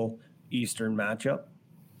vital Eastern matchup?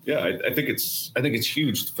 Yeah, I think it's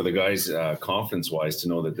huge for the guys confidence-wise to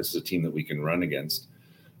know that this is a team that we can run against.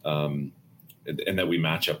 and that we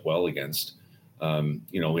match up well against.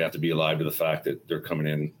 We have to be alive to the fact that they're coming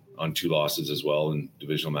in on 2 losses as well in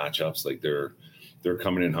divisional matchups. Like they're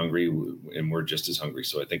coming in hungry, and we're just as hungry.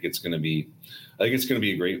 So I think it's going to be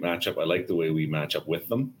a great matchup. I like the way we match up with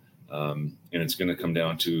them. And it's going to come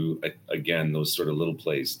down to, again, those sort of little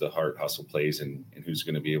plays, the heart hustle plays, and who's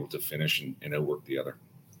going to be able to finish and outwork the other.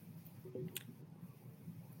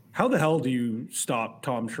 How the hell do you stop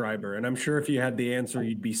Tom Schreiber? And I'm sure if you had the answer,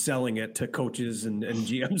 you'd be selling it to coaches and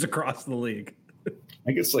GMs across the league. I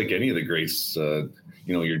think it's like any of the greats, your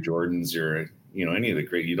Jordans, any of the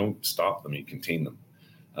great, you don't stop them, you contain them.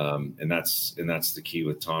 And that's the key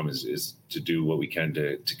with Tom is to do what we can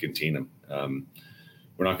to contain him.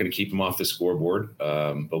 We're not going to keep him off the scoreboard,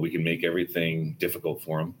 but we can make everything difficult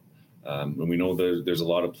for him. And we know there's a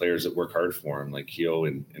lot of players that work hard for him, like Keogh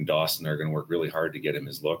and Dawson are going to work really hard to get him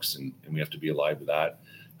his looks, and we have to be alive to that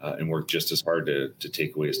and work just as hard to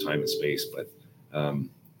take away his time and space. But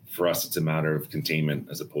for us, it's a matter of containment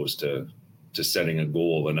as opposed to setting a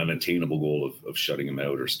goal, an unattainable goal of shutting him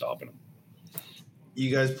out or stopping him. You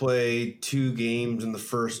guys play 2 games in the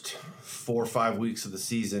first 4 or 5 weeks of the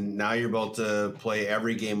season. Now you're about to play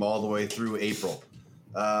every game all the way through April.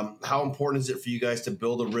 How important is it for you guys to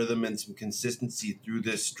build a rhythm and some consistency through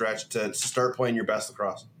this stretch to start playing your best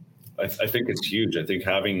lacrosse? I think it's huge. I think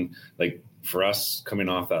having, for us coming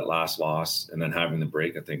off that last loss and then having the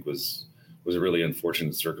break, I think was a really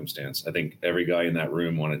unfortunate circumstance. I think every guy in that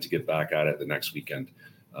room wanted to get back at it the next weekend,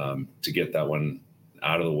 to get that one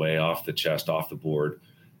out of the way, off the chest, off the board,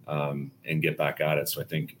 and get back at it. So I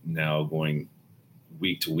think now going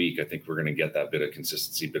week to week, I think we're going to get that bit of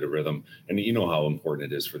consistency, bit of rhythm. And you know how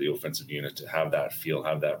important it is for the offensive unit to have that feel,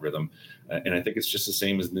 have that rhythm. And I think it's just the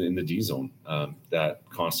same as in the D zone, that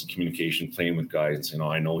constant communication, playing with guys and saying,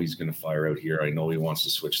 I know he's going to fire out here. I know he wants to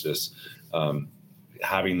switch this.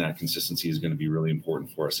 Having that consistency is going to be really important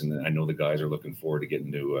for us. And I know the guys are looking forward to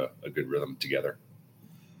getting to a good rhythm together.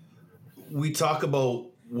 We talk about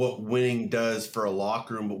what winning does for a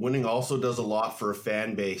locker room, but winning also does a lot for a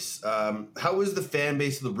fan base. How is the fan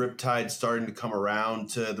base of the Riptide starting to come around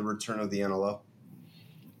to the return of the NLL?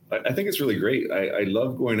 I think it's really great. I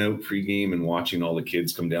love going out pregame and watching all the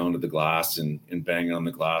kids come down to the glass and banging on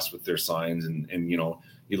the glass with their signs. And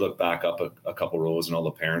you look back up a couple rows and all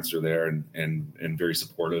the parents are there and very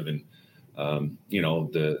supportive. And,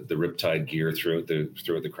 the Riptide gear throughout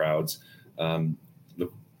the crowds.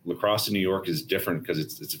 Lacrosse in New York is different because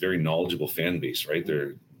it's a very knowledgeable fan base, right?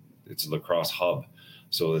 It's a lacrosse hub.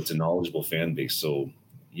 So it's a knowledgeable fan base. So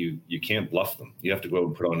you can't bluff them. You have to go out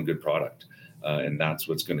and put on a good product. And that's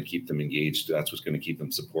what's going to keep them engaged. That's what's going to keep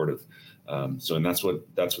them supportive. And that's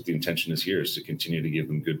what the intention is here, is to continue to give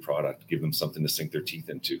them good product, give them something to sink their teeth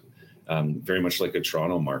into. Very much like a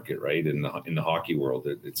Toronto market, right? In the hockey world,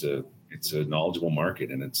 it's a knowledgeable market,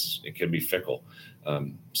 and it can be fickle.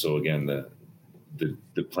 So again,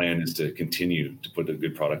 the plan is to continue to put a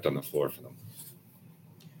good product on the floor for them.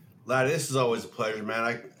 Laddie, this is always a pleasure,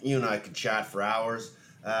 man. You and I could chat for hours,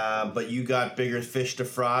 but you got bigger fish to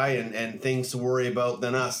fry and things to worry about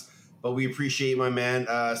than us. But we appreciate you, my man.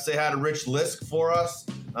 Say hi to Rich Lisk for us.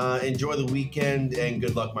 Enjoy the weekend, and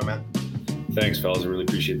good luck, my man. Thanks, fellas. I really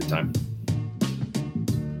appreciate the time.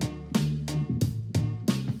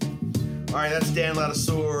 All right, that's Dan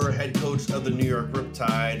Ladouceur, head coach of the New York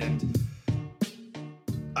Riptide, and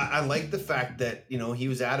I like the fact that, he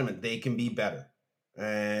was adamant they can be better.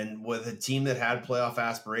 And with a team that had playoff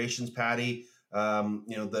aspirations, Patty,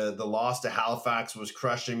 the loss to Halifax was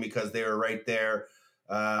crushing because they were right there,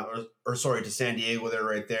 to San Diego, they're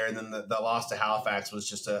right there. And then the loss to Halifax was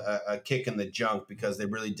just a kick in the junk because they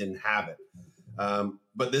really didn't have it.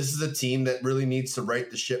 But this is a team that really needs to right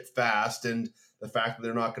the ship fast. And the fact that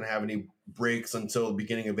they're not going to have any breaks until the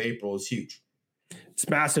beginning of April is huge. It's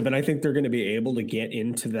massive, and I think they're going to be able to get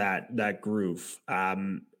into that groove.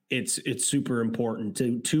 It's super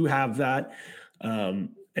important to have that, and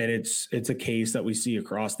it's a case that we see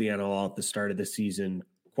across the NLL at the start of the season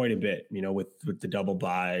quite a bit. With the double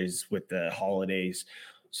buys, with the holidays.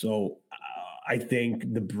 So I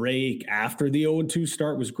think the break after the 0-2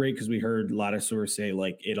 start was great because we heard Ladouceur say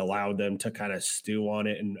it allowed them to kind of stew on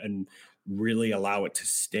it and really allow it to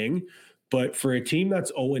sting. But for a team that's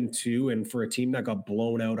 0-2 and for a team that got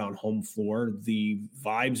blown out on home floor, the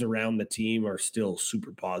vibes around the team are still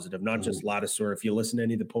super positive. Not just Ladouceur. If you listen to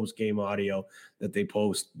any of the post-game audio that they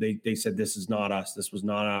post, they said this is not us. This was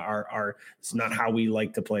not our this is not how we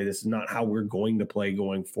like to play. This is not how we're going to play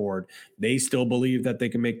going forward. They still believe that they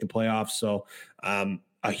can make the playoffs. So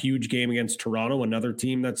a huge game against Toronto, another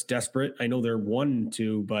team that's desperate. I know they're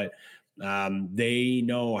 1-2, but They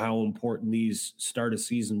know how important these start of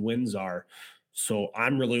season wins are. So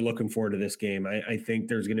I'm really looking forward to this game. I think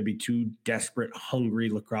there's going to be two desperate, hungry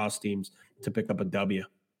lacrosse teams to pick up a W.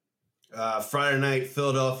 Friday night,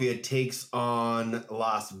 Philadelphia takes on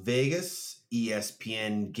Las Vegas,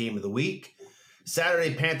 ESPN Game of the Week.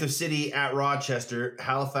 Saturday, Panther City at Rochester,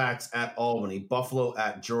 Halifax at Albany, Buffalo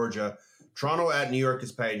at Georgia, Toronto at New York,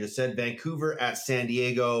 as Patty just said, Vancouver at San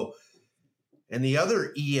Diego, and the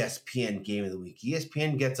other ESPN Game of the Week.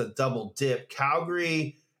 ESPN gets a double dip.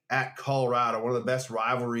 Calgary at Colorado, one of the best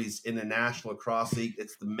rivalries in the National Lacrosse League.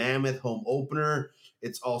 It's the Mammoth home opener.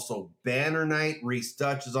 It's also banner night. Reese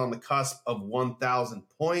Dutch is on the cusp of 1,000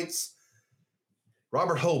 points.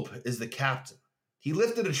 Robert Hope is the captain. He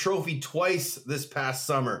lifted a trophy twice this past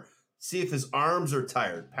summer. See if his arms are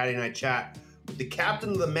tired. Patty and I chat with the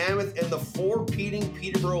captain of the Mammoth and the four-peating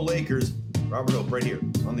Peterborough Lakers, Robert Hope, right here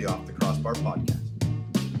on the Off the Crossbar podcast.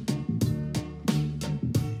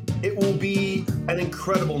 It will be an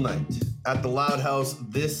incredible night at the Loud House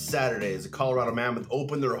this Saturday as the Colorado Mammoth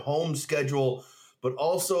open their home schedule, but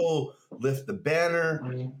also lift the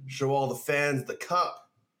banner, show all the fans the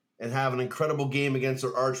cup, and have an incredible game against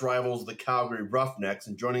their arch rivals, the Calgary Roughnecks.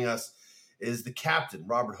 And joining us is the captain,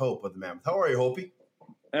 Robert Hope of the Mammoth. How are you, Hopi?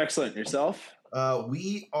 Excellent. Yourself?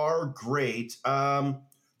 We are great.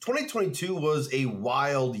 2022 was a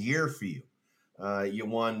wild year for you. You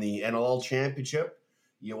won the NLL championship.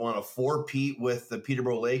 You won a 4-peat with the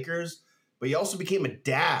Peterborough Lakers, but you also became a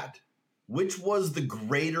dad. Which was the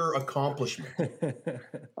greater accomplishment?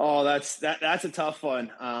 Oh, that's a tough one.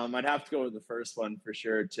 I'd have to go with the first one for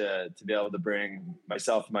sure to be able to bring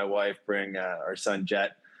myself and my wife, bring our son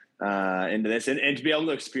Jet into this, and to be able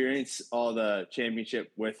to experience all the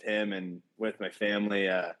championship with him and with my family.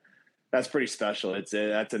 That's pretty special.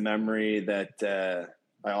 That's a memory that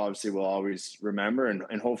I obviously will always remember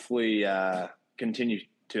and hopefully continue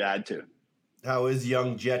to add to. How is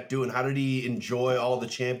young Jet doing? How did he enjoy all the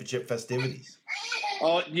championship festivities?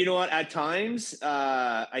 Oh, you know what? At times,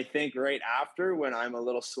 I think right after when I'm a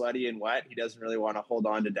little sweaty and wet, he doesn't really want to hold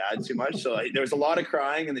on to dad too much. So there was a lot of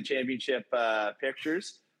crying in the championship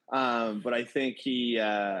pictures. But I think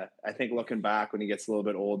I think looking back when he gets a little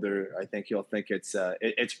bit older, I think he'll think it's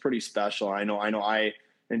pretty special. I know I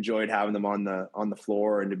enjoyed having them on the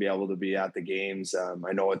floor and to be able to be at the games.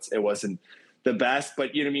 I know it wasn't the best,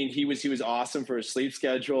 but you know what I mean? He was awesome for his sleep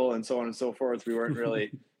schedule and so on and so forth. We weren't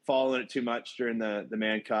really following it too much during the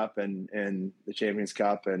Mann Cup and the Champions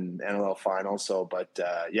Cup and NLL finals. So, but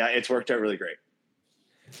yeah, it's worked out really great.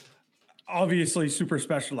 Obviously super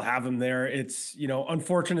special to have him there. It's,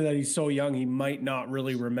 unfortunate that he's so young, he might not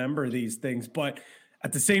really remember these things, but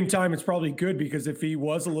at the same time, it's probably good because if he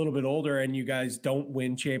was a little bit older and you guys don't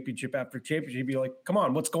win championship after championship, you'd be like, come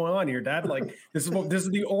on, what's going on here, Dad? Like, this is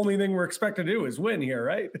the only thing we're expected to do is win here,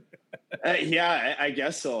 right? Yeah, I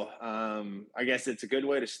guess so. I guess it's a good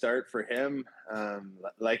way to start for him,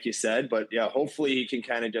 like you said. But yeah, hopefully he can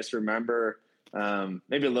kind of just remember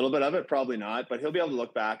maybe a little bit of it, probably not, but he'll be able to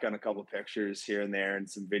look back on a couple of pictures here and there and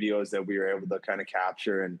some videos that we were able to kind of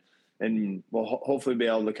capture and we'll hopefully be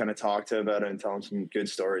able to kind of talk to him about it and tell him some good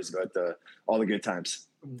stories about all the good times.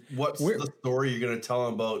 What's the story you're going to tell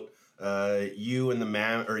him about you and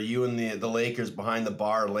the Lakers behind the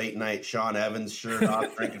bar late night, Sean Evans shirt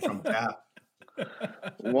off, drinking from a tap?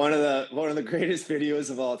 One of the greatest videos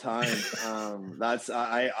of all time. That's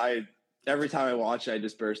I every time I watch it, I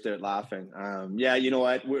just burst out laughing. Yeah, you know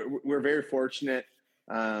what? We're very fortunate.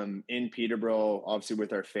 In Peterborough, obviously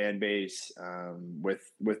with our fan base,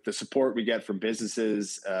 with the support we get from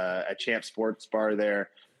businesses at Champ Sports Bar there,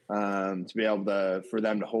 to be able for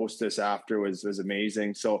them to host us after was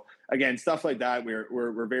amazing. So again, stuff like that,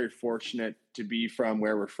 we're very fortunate to be from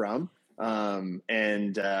where we're from. Yeah,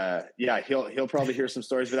 he'll probably hear some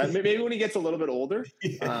stories for that. Maybe when he gets a little bit older,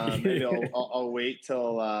 maybe I'll wait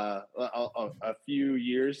till a few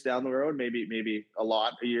years down the road, maybe a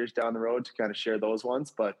lot of years down the road to kind of share those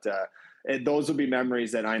ones. But those will be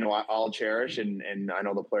memories that I know I'll cherish, and I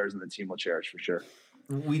know the players and the team will cherish for sure.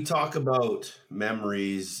 We talk about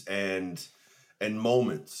memories and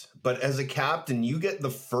moments, but as a captain, you get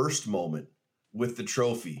the first moment with the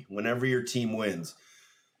trophy whenever your team wins.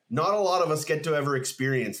 Not a lot of us get to ever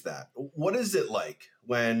experience that. What is it like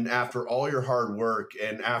when, after all your hard work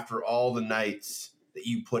and after all the nights that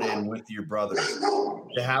you put in with your brothers,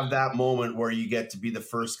 to have that moment where you get to be the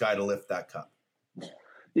first guy to lift that cup?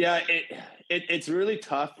 Yeah, it's really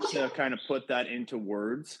tough to kind of put that into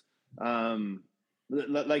words.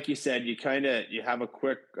 Like you said, you have a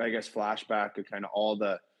quick, I guess, flashback of kind of all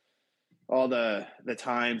all the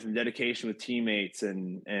times and dedication with teammates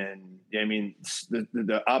and I mean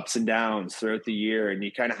the ups and downs throughout the year, and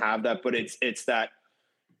you kind of have that, but it's that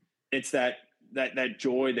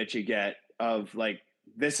joy that you get of like,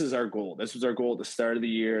 this is our goal. This was our goal at the start of the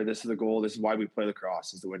year. This is the goal. This is why we play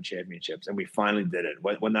lacrosse, is to win championships. And we finally did it.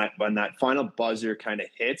 When that final buzzer kind of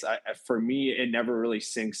hits, for me, it never really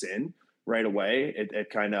sinks in right away. It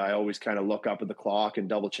kind of, I always kind of look up at the clock and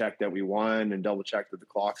double check that we won and double check that the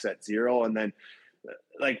clock's at 0. And then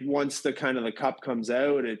like once the cup comes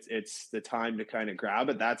out, it's the time to kind of grab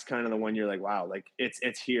it. That's kind of the one you're like, wow, like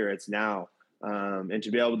it's here, it's now. And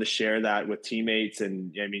to be able to share that with teammates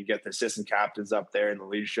and I mean, get the assistant captains up there in the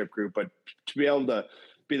leadership group, but to be able to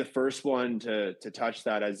be the first one to touch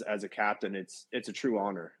that as a captain, it's a true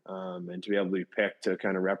honor. And to be able to be picked to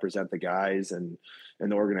kind of represent the guys and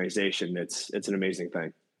the organization, it's an amazing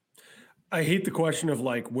thing. I hate the question of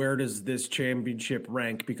like, where does this championship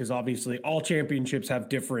rank? Because obviously all championships have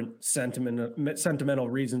different sentimental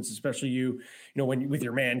reasons, especially you know, when with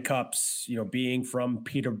your Man Cups, you know, being from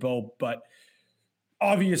Peterborough, but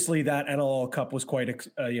obviously that NLL Cup was quite,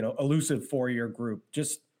 elusive for your group.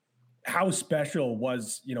 Just how special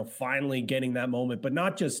was, you know, finally getting that moment, but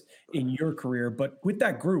not just in your career, but with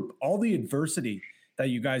that group, all the adversity that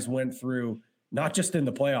you guys went through, not just in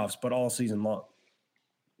the playoffs, but all season long.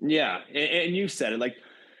 Yeah. And you said it, like,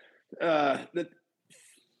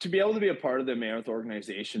 to be able to be a part of the Mammoth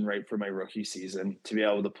organization right for my rookie season, to be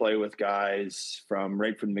able to play with guys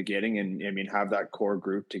right from the beginning and I mean, have that core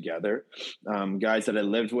group together, guys that I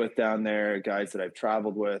lived with down there, guys that I've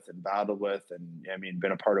traveled with and battled with, and I mean,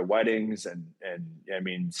 been a part of weddings and I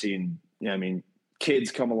mean, seeing, I mean,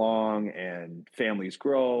 kids come along and families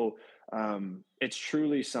grow. It's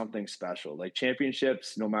truly something special. Like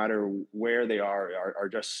championships, no matter where they are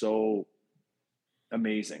just so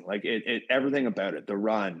amazing. Like everything about it, the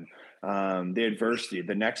run, the adversity,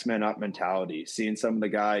 the next man up mentality, seeing some of the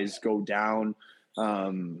guys go down,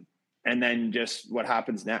 and then just what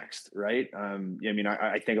happens next. Right. I mean,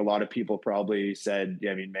 I think a lot of people probably said,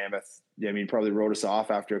 I mean, Mammoth, I mean, probably wrote us off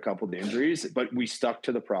after a couple of injuries, but we stuck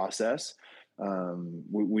to the process.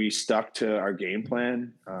 We stuck to our game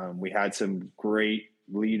plan. We had some great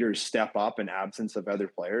leaders step up in absence of other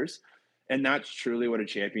players. And that's truly what a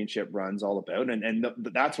championship run's all about. And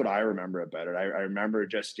that's what I remember about it. I remember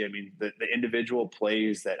just, I mean, the individual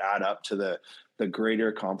plays that add up to the greater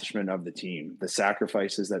accomplishment of the team, the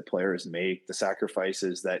sacrifices that players make, the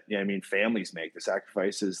sacrifices that, I mean, families make, the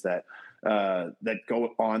sacrifices that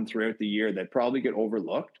go on throughout the year that probably get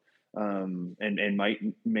overlooked. And might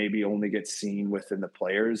maybe only get seen within the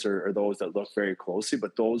players or those that look very closely,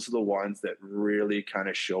 but those are the ones that really kind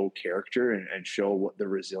of show character and show what the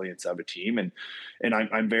resilience of a team. And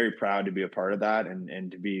I'm very proud to be a part of that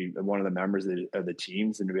and to be one of the members of the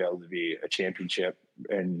teams and to be able to be a championship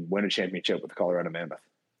and win a championship with the Colorado Mammoth.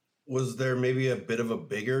 Was there maybe a bit of a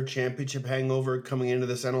bigger championship hangover coming into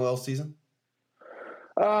this NLL season?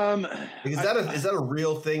 Is that a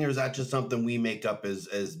real thing, or is that just something we make up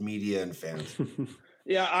as media and fans?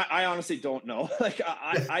 Yeah, I honestly don't know. Like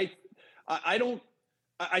I don't.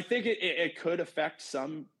 I think it could affect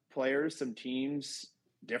some players, some teams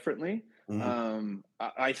differently. Mm-hmm.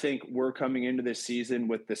 I think we're coming into this season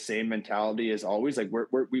with the same mentality as always. Like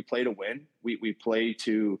we play to win. We play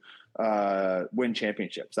to win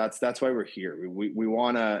championships. That's why we're here. We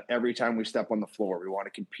want to, every time we step on the floor, we want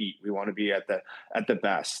to compete. We want to be at the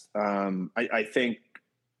best. I think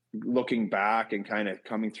looking back and kind of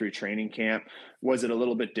coming through training camp, was it a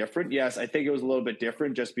little bit different? Yes, I think it was a little bit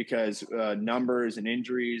different just because numbers and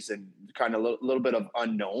injuries and kind of a little bit of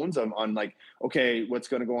unknowns on like, okay, what's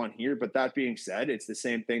going to go on here? But that being said, it's the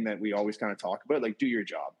same thing that we always kind of talk about, like do your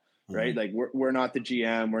job. Right. Like we're not the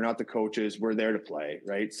GM. We're not the coaches. We're there to play.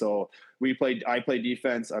 Right. So I play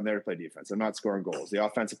defense. I'm there to play defense. I'm not scoring goals. The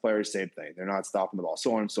offensive players, same thing. They're not stopping the ball,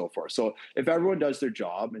 so on and so forth. So if everyone does their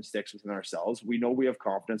job and sticks within ourselves, we know we have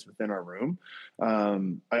confidence within our room.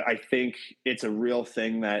 I think it's a real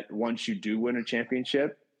thing that once you do win a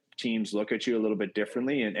championship, teams look at you a little bit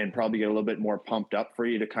differently and probably get a little bit more pumped up for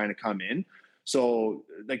you to kind of come in. So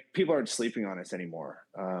like people aren't sleeping on us anymore.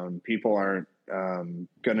 People aren't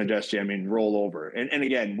going to just, roll over. And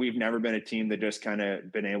again, we've never been a team that just kind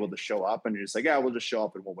of been able to show up and just like, yeah, we'll just show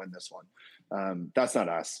up and we'll win this one. That's not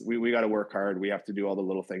us. We got to work hard. We have to do all the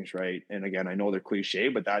little things right. And again, I know they're cliche,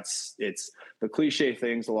 but it's the cliche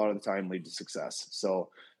things a lot of the time lead to success. So,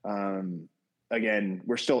 again,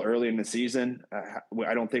 we're still early in the season.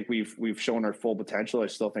 I don't think we've shown our full potential. I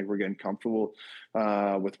still think we're getting comfortable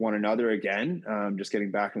with one another again, just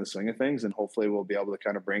getting back in the swing of things, and hopefully we'll be able to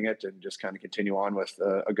kind of bring it and just kind of continue on with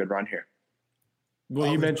a good run here. Well,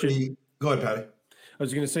 you mentioned Go ahead, Patty. I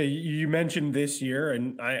was going to say, you mentioned this year,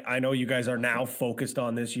 and I know you guys are now focused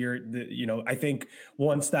on this year. I think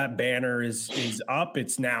once that banner is up,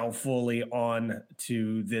 it's now fully on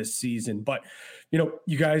to this season. But,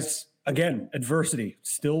 you guys, again, adversity,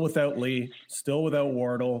 still without Lee, still without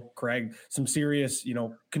Wardle, Craig, some serious,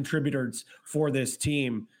 contributors for this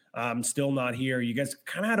team. Still not here. You guys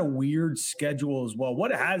kind of had a weird schedule as well.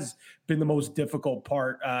 What has been the most difficult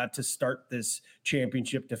part to start this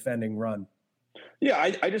championship defending run? Yeah,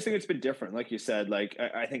 I just think it's been different. Like you said,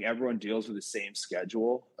 I think everyone deals with the same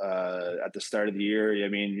schedule at the start of the year. I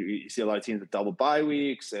mean, you see a lot of teams with double bye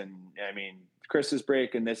weeks, and I mean, Christmas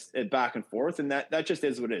break and this back and forth, and that just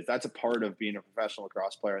is what it is. That's a part of being a professional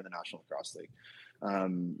lacrosse player in the National Lacrosse League.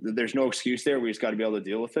 There's no excuse there. We just got to be able to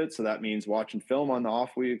deal with it. So that means watching film on the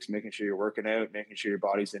off weeks, making sure you're working out, making sure your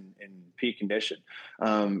body's in peak condition.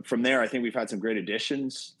 From there, I think we've had some great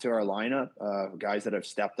additions to our lineup, guys that have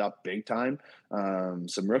stepped up big time,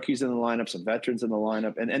 some rookies in the lineup, some veterans in the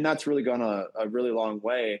lineup. And that's really gone a really long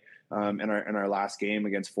way in our last game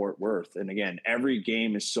against Fort Worth. And again, every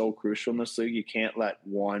game is so crucial in this league. You can't let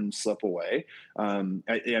one slip away. I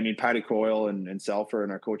mean, Patty Coyle and Selfer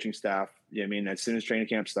and our coaching staff, I mean, as soon as training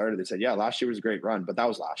camp started, they said, yeah, last year was a great run, but that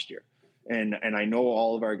was last year. And I know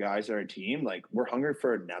all of our guys on our team, we're hungry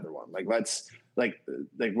for another one. Let's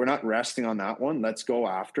we're not resting on that one. Let's go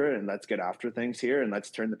after it, and let's get after things here, and let's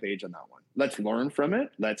turn the page on that one. Let's learn from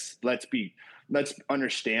it. Let's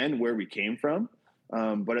understand where we came from.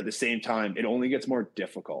 But at the same time, it only gets more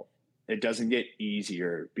difficult. It doesn't get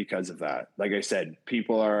easier because of that. Like I said,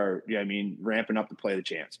 people are, ramping up to play the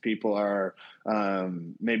champs. People are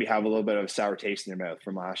maybe have a little bit of a sour taste in their mouth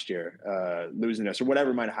from last year, losing us or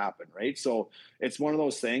whatever might have happened, right? So it's one of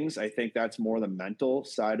those things. I think that's more the mental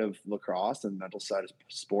side of lacrosse and the mental side of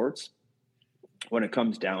sports. When it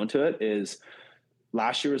comes down to it, is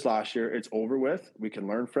last year was last year. It's over with. We can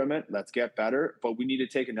learn from it. Let's get better. But we need to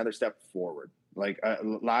take another step forward.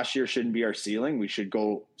 Last year shouldn't be our ceiling. We should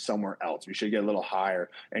go somewhere else. We should get a little higher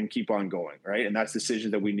and keep on going, right? And that's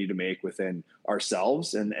decisions that we need to make within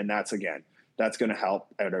ourselves. And that's going to help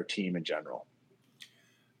out our team in general.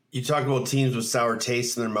 You talk about teams with sour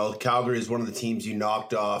taste in their mouth. Calgary is one of the teams you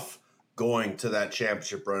knocked off going to that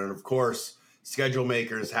championship run. And of course, schedule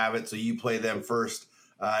makers have it, so you play them first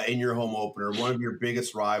in your home opener, one of your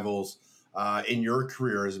biggest rivals in your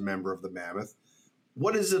career as a member of the Mammoth.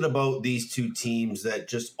 What is it about these two teams that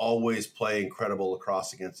just always play incredible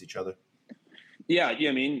lacrosse against each other? Yeah.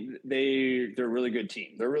 I mean, they're a really good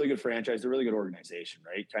team. They're a really good franchise. They're a really good organization,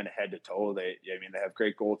 right? Kind of head to toe. They have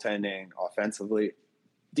great goaltending, offensively,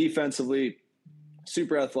 defensively,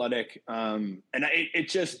 super athletic. And it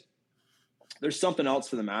just, there's something else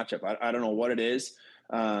to the matchup. I don't know what it is.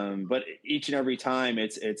 But each and every time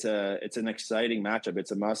it's an exciting matchup.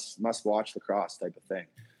 It's a must watch lacrosse type of thing.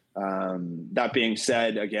 That being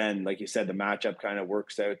said, again, like you said, the matchup kind of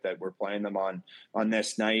works out that we're playing them on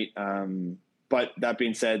this night. But that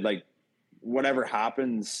being said, whatever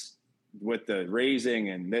happens with the raising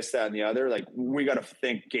and this, that, and the other, we got to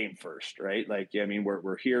think game first, right?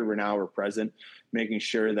 We're here, we're present, making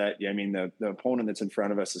sure that, the opponent that's in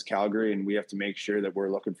front of us is Calgary, and we have to make sure that we're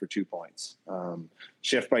looking for 2 points.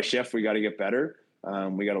 Shift by shift, we got to get better.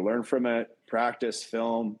 We got to learn from it, practice,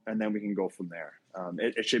 film, and then we can go from there.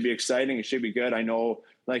 It should be exciting. It should be good. I know,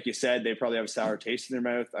 like you said, they probably have a sour taste in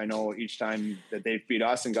their mouth. I know each time that they beat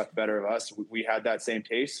us and got the better of us, we had that same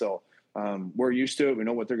taste. So we're used to it. We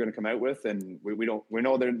know what they're going to come out with, and we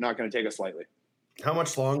know they're not going to take us lightly. How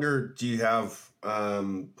much longer do you have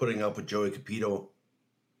putting up with Joey Capito?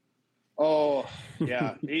 Oh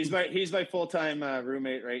yeah, he's my full-time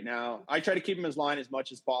roommate right now. I try to keep him in line as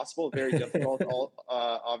much as possible. Very difficult,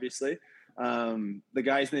 obviously. The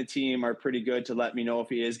guys in the team are pretty good to let me know if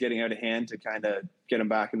he is getting out of hand to kind of get him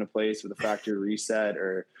back into place with a factory reset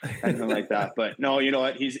or anything like that. But no, you know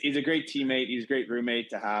what? He's a great teammate. He's a great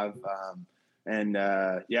roommate to have.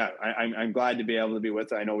 I'm glad to be able to be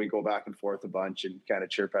with him. I know we go back and forth a bunch and kind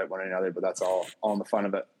of chirp at one another, but that's all in the fun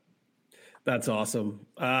of it. That's awesome.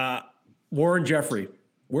 Warren Jeffrey,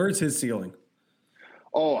 where's his ceiling?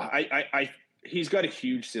 Oh, he's got a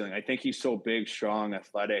huge ceiling. I think he's so big, strong,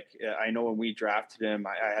 athletic. I know when we drafted him,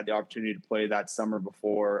 I had the opportunity to play that summer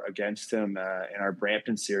before against him in our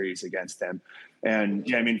Brampton series against him. And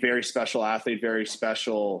very special athlete, very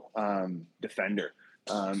special defender.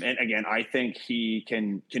 And again, I think he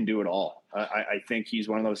can do it all. I think he's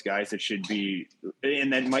one of those guys that should be,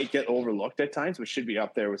 and that might get overlooked at times, but should be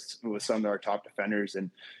up there with some of our top defenders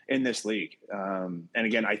in this league. And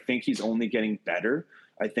again, I think he's only getting better.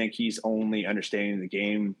 I think he's only understanding the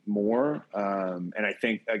game more. And I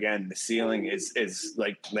think, again, the ceiling is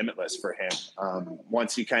like limitless for him.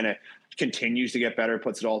 Once he kind of continues to get better,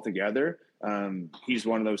 puts it all together, he's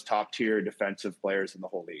one of those top tier defensive players in the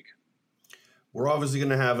whole league. We're obviously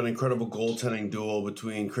going to have an incredible goaltending duel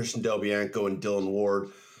between Christian Del Bianco and Dylan Ward.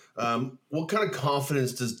 What kind of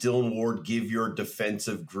confidence does Dylan Ward give your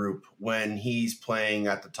defensive group when he's playing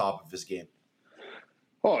at the top of his game?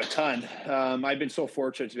 Oh, a ton. I've been so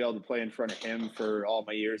fortunate to be able to play in front of him for all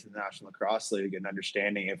my years in the National Lacrosse League, and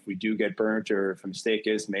understanding if we do get burnt or if a mistake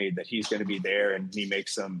is made, that he's going to be there and he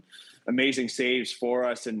makes some amazing saves for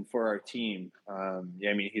us and for our team.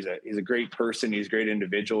 He's a great person. He's a great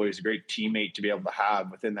individual. He's a great teammate to be able to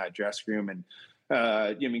have within that dressing room. And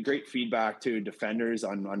great feedback to defenders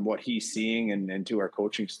on what he's seeing and to our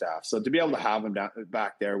coaching staff. So to be able to have him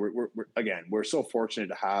back there, we're so fortunate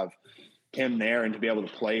to have him there and to be able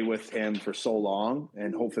to play with him for so long,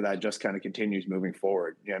 and hopefully that just kind of continues moving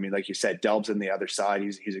forward. Like you said, Delb's on the other side.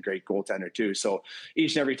 He's a great goaltender too. So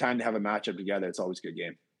each and every time they have a matchup together, it's always a good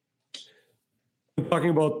game.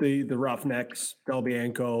 Talking about the Roughnecks, Del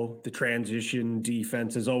Bianco, the transition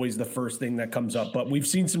defense is always the first thing that comes up. But we've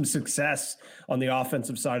seen some success on the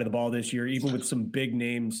offensive side of the ball this year, even with some big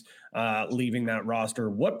names leaving that roster.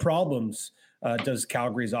 What problems does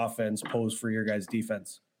Calgary's offense pose for your guys'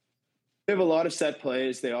 defense? They have a lot of set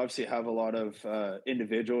plays. They obviously have a lot of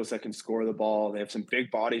individuals that can score the ball. They have some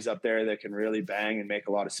big bodies up there that can really bang and make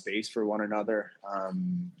a lot of space for one another.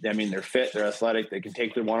 They're fit, they're athletic, they can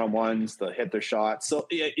take their one-on-ones, they'll hit their shots. So,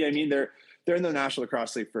 they're in the National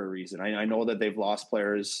Lacrosse League for a reason. I know that they've lost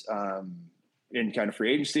players in kind of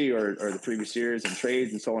free agency or the previous years and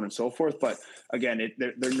trades and so on and so forth. But again,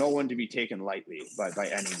 they're no one to be taken lightly by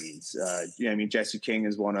any means. Jesse King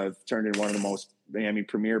is turned into one of the most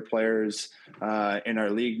premier players in our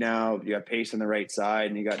league now. You got Pace on the right side,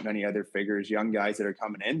 and you got many other figures, young guys that are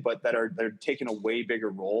coming in, but they're taking a way bigger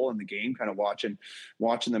role in the game, kind of watching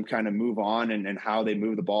them kind of move on and how they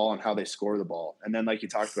move the ball and how they score the ball. And then, like you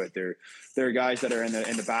talked about, there are guys that are in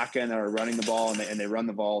the back end that are running the ball, and they run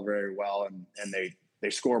the ball very well, and they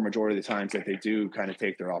score majority of the times that they do kind of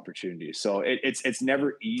take their opportunities. So it's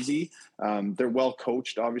never easy. They're well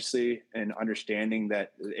coached, obviously, and understanding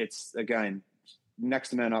that it's, again, next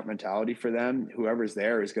to man up mentality for them. Whoever's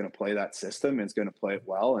there is going to play that system and is going to play it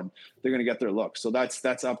well, and they're going to get their look. So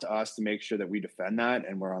that's up to us to make sure that we defend that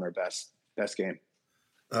and we're on our best game.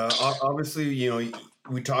 Obviously,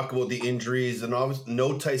 we talk about the injuries, and obviously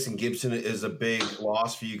no Tyson Gibson is a big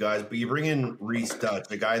loss for you guys, but you bring in Reese Dutch,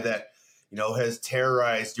 a guy that, has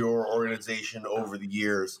terrorized your organization over the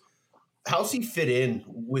years. How's he fit in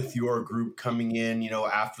with your group coming in,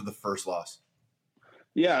 after the first loss?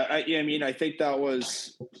 Yeah, I think that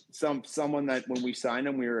was someone that when we signed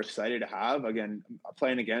him, we were excited to have. Again,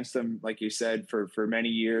 playing against him, like you said, for many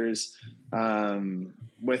years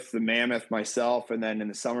with the Mammoth, myself, and then in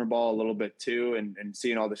the summer ball a little bit too, and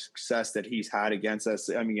seeing all the success that he's had against us.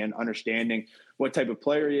 And understanding what type of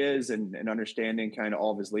player he is and understanding kind of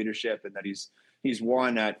all of his leadership, and that he's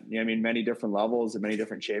won at, many different levels and many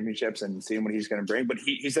different championships, and seeing what he's going to bring. But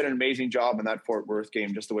he's done an amazing job in that Fort Worth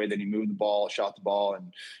game, just the way that he moved the ball, shot the ball,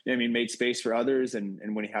 and, made space for others. And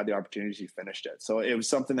when he had the opportunities, he finished it. So it was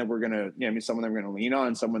something that we're going to, someone that we're going to lean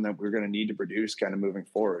on, someone that we're going to need to produce kind of moving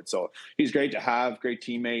forward. So he's great to have, great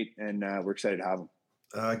teammate, and we're excited to have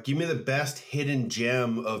him. Give me the best hidden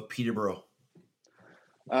gem of Peterborough.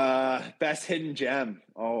 Best hidden gem.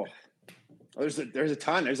 Oh, there's a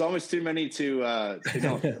ton. There's almost too many to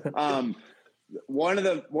know. One of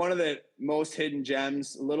the most hidden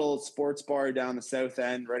gems, a little sports bar down the south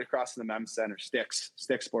end, right across from the Mem Center, Sticks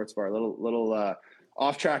Sports Bar. Little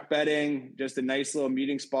off-track betting, just a nice little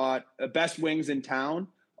meeting spot. Best wings in town,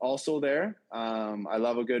 also there. I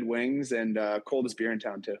love a good wings, and coldest beer in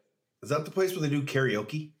town too. Is that the place where they do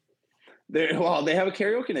karaoke? They have a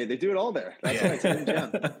karaoke night. They do it all there. That's why it's hidden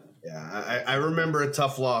gem. Yeah, I remember a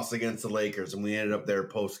tough loss against the Lakers, and we ended up there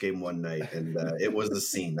post-game one night, and it was the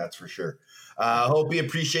scene, that's for sure. Hope we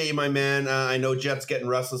appreciate you, my man. I know Jet's getting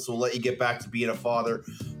restless, so we'll let you get back to being a father.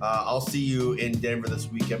 I'll see you in Denver this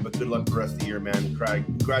weekend, but good luck the rest of the year, man.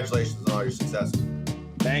 Congratulations on all your success.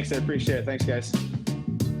 Thanks, I appreciate it. Thanks, guys.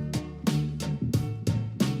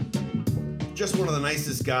 Just one of the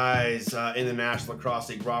nicest guys in the National Lacrosse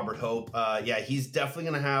League, Robert Hope. He's definitely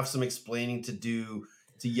going to have some explaining to do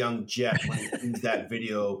to young Jet when he sees that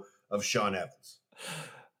video of Sean Evans.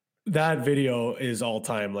 That video is all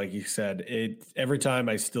time, like you said. Every time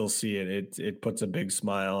I still see it, it puts a big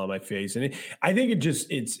smile on my face, and I think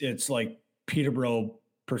it's like Peterborough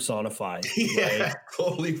personified. Yeah, right?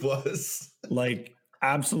 Totally was. Like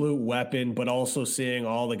absolute weapon, but also seeing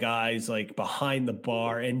all the guys like behind the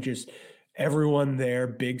bar and just everyone there,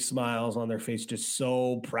 big smiles on their face, just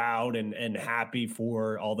so proud and happy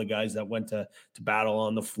for all the guys that went to battle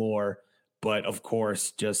on the floor. But of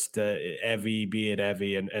course, just Evie being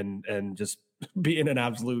Evie and just being an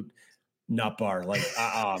absolute nut bar. Like,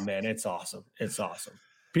 man, it's awesome. It's awesome.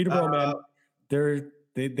 Peterborough, man,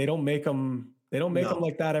 they don't make them. They don't make them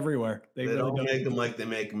like that everywhere. They really don't make them like they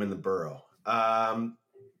make them in the borough.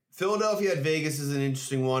 Philadelphia at Vegas is an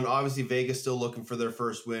interesting one. Obviously, Vegas still looking for their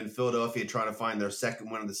first win. Philadelphia trying to find their second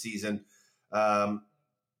win of the season.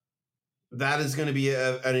 That is going to be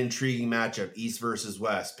an intriguing matchup, East versus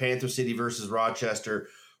West. Panther City versus Rochester.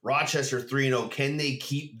 Rochester 3-0. Can they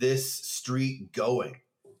keep this streak going?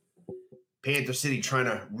 Panther City trying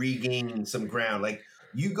to regain some ground. Like,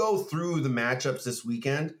 you go through the matchups this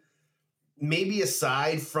weekend, maybe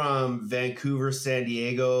aside from Vancouver, San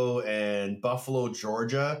Diego, and Buffalo,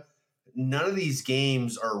 Georgia, none of these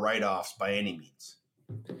games are write-offs by any means.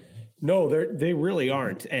 No, they really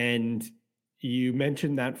aren't. And you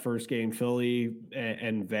mentioned that first game, Philly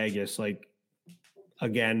and Vegas. Like,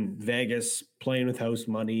 again, Vegas playing with house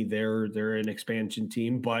money. They're an expansion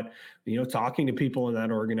team, but talking to people in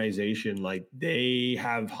that organization, like, they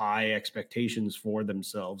have high expectations for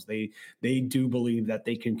themselves. They do believe that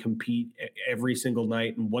they can compete every single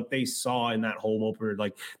night. And what they saw in that home opener,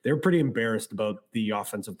 like, they're pretty embarrassed about the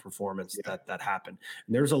offensive performance that happened.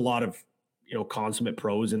 And there's a lot of consummate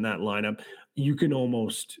pros in that lineup. You can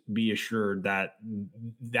almost be assured that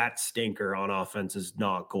that stinker on offense is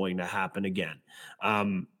not going to happen again.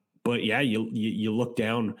 But yeah, you look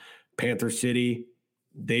down, Panther City,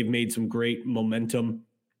 they've made some great momentum,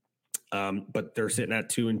 but they're sitting at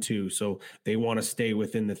 2-2. So they want to stay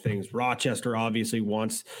within the things. Rochester obviously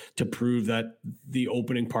wants to prove that the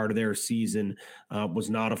opening part of their season was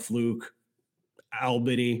not a fluke.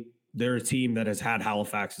 Albany, they're a team that has had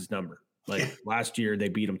Halifax's number. Like, last year, they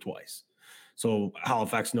beat them twice. So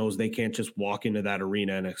Halifax knows they can't just walk into that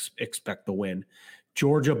arena and expect the win.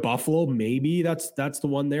 Georgia, Buffalo, maybe that's the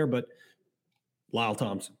one there, but Lyle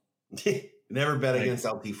Thompson. Never bet against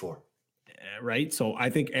LT4. Right? So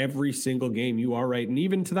I think every single game, you are right. And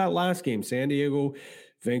even to that last game, San Diego,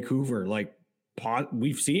 Vancouver, like,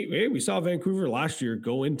 we saw Vancouver last year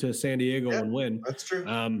go into San Diego and win. That's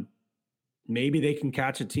true. Maybe they can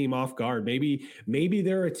catch a team off guard. Maybe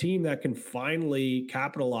they're a team that can finally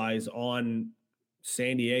capitalize on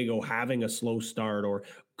San Diego having a slow start or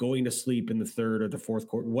going to sleep in the third or the fourth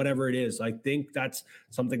quarter, whatever it is. I think that's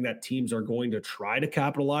something that teams are going to try to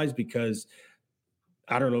capitalize because,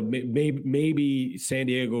 I don't know, maybe San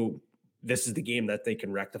Diego, this is the game that they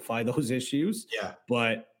can rectify those issues. Yeah.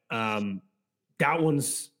 But that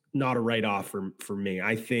one's not a write-off for me.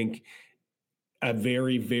 I think a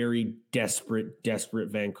very, very desperate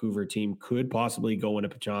Vancouver team could possibly go into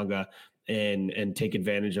Pechanga and take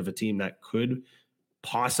advantage of a team that could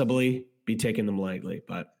possibly be taking them lightly.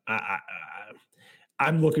 But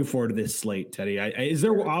I'm looking forward to this slate, Teddy. Is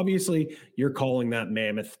there, obviously you're calling that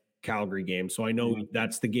Mammoth Calgary game, so I know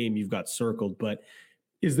that's the game you've got circled, but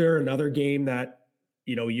is there another game that,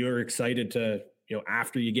 you're excited to,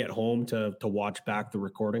 after you get home to watch back the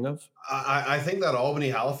recording of? I think that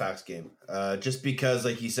Albany-Halifax game, just because,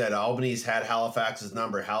 like you said, Albany's had Halifax's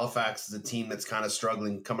number. Halifax is a team that's kind of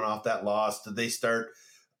struggling coming off that loss. Did they start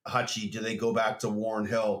Hutchie? Do they go back to Warren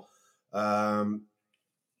Hill?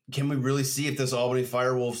 Can we really see if this Albany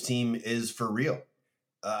Firewolves team is for real?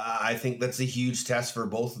 I think that's a huge test for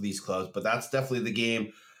both of these clubs, but that's definitely the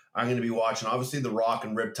game I'm going to be watching. Obviously, the Rock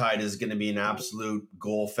and Riptide is going to be an absolute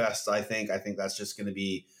goal fest, I think. I think that's just going to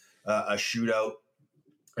be a shootout.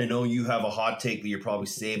 I know you have a hot take that you're probably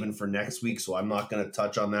saving for next week, so I'm not going to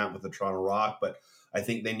touch on that with the Toronto Rock, but I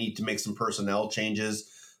think they need to make some personnel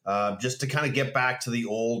changes just to kind of get back to the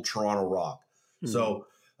old Toronto Rock. Mm-hmm. So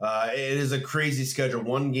it is a crazy schedule.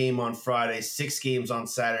 1 game on Friday, 6 games on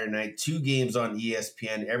Saturday night, 2 games on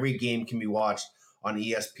ESPN. Every game can be watched on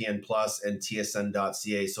ESPN Plus and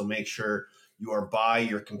TSN.ca. So make sure you are by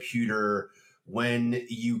your computer when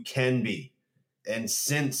you can be. And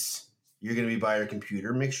since you're going to be by your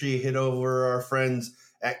computer, make sure you hit over our friends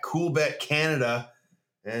at CoolBet Canada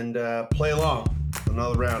and play along with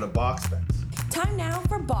another round of Box Bets. Time now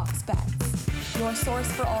for Box Bets, your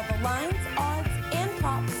source for all the lines, odds, and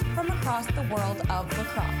props from across the world of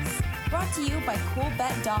lacrosse. Brought to you by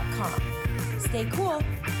CoolBet.com. Stay cool,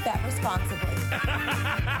 bet responsibly.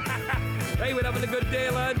 Hey, we're having a good day,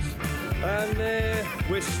 lads. And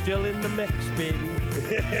we're still in the mix, baby.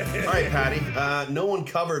 All right, Patty. No one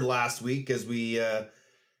covered last week as we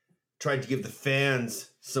tried to give the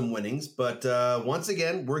fans some winnings, but once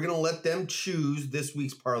again, we're going to let them choose this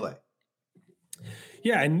week's parlay.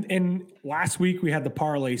 Yeah, and last week we had the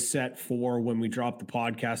parlay set for when we dropped the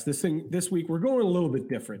podcast. This week we're going a little bit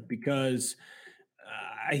different because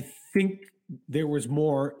I think there was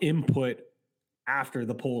more input after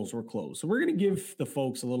the polls were closed. So we're going to give the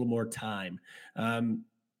folks a little more time.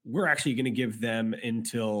 We're actually going to give them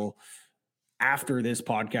until after this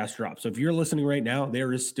podcast drops. So if you're listening right now,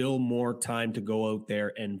 there is still more time to go out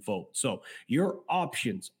there and vote. So your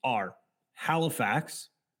options are Halifax,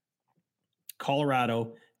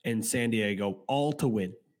 Colorado, and San Diego, all to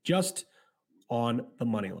win, just on the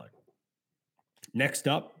money line. Next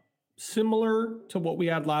up, similar to what we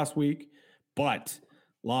had last week, but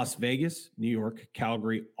Las Vegas, New York,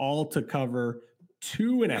 Calgary, all to cover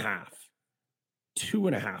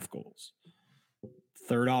 2.5 goals.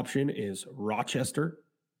 Third option is Rochester,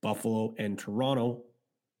 Buffalo, and Toronto.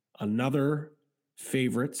 Another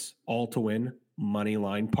favorites, all to win, money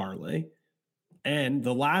line parlay. And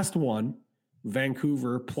the last one,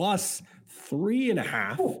 Vancouver plus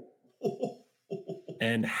 3.5,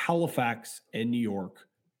 and Halifax and New York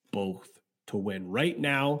both to win. Right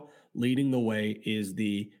now, leading the way is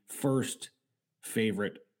the first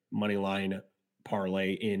favorite money line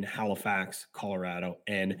parlay in Halifax, Colorado,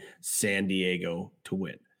 and San Diego to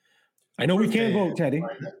win. I know we can't vote, Teddy.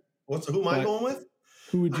 Who am I going with?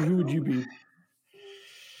 Who would you be?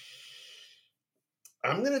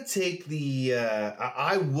 I'm going to take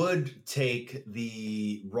I would take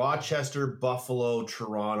the Rochester, Buffalo,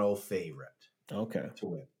 Toronto favorite. Okay. To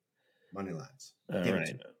win. Money lines. All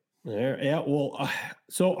right. There. Yeah. Well,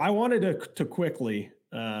 so I wanted to quickly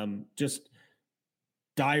just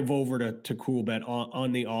dive over to Coolbet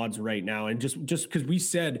on the odds right now. And just because we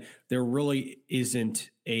said there really isn't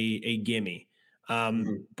a gimme.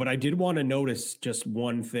 But I did want to notice just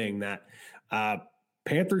one thing that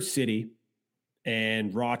Panther City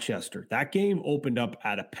and Rochester, that game opened up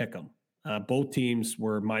at a pick'em. Both teams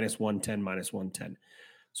were -110.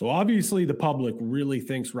 So obviously the public really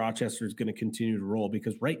thinks Rochester is going to continue to roll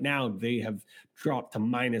because right now they have dropped to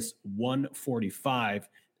 -145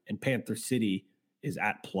 and Panther City is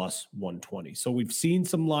at +120. So we've seen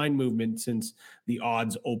some line movement since the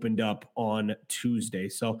odds opened up on Tuesday.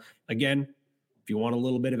 So again, if you want a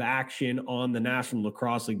little bit of action on the National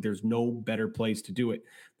Lacrosse League, there's no better place to do it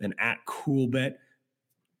than at Coolbet.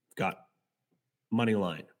 Got money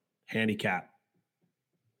line, handicap,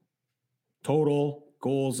 total,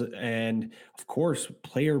 goals, and of course,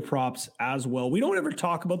 player props as well. We don't ever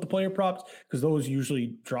talk about the player props because those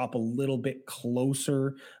usually drop a little bit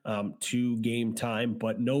closer to game time.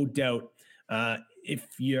 But no doubt, if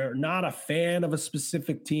you're not a fan of a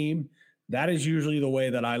specific team, that is usually the way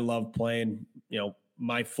that I love playing,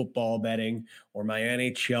 my football betting or my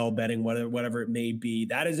NHL betting, whatever it may be.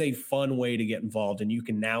 That is a fun way to get involved. And you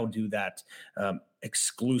can now do that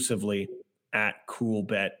exclusively at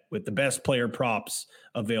Coolbet with the best player props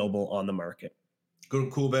available on the market. Go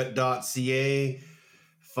to coolbet.ca,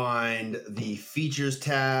 find the features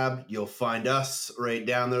tab. You'll find us right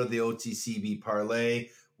down there, the OTCB parlay.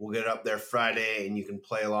 We'll get it up there Friday and you can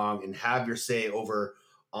play along and have your say over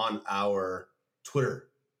on our Twitter.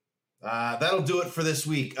 That'll do it for this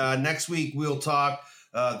week. Next week, we'll talk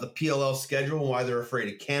the PLL schedule and why they're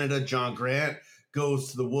afraid of Canada. John Grant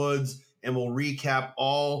goes to the woods, and we'll recap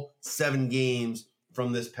all 7 games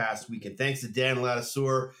from this past weekend. Thanks to Dan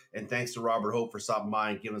Ladiseur, and thanks to Robert Hope for stopping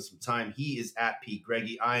by and giving us some time. He is at Pete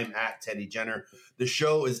Greggy. I am at Teddy Jenner. The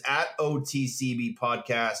show is at OTCB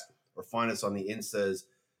Podcast, or find us on the Instas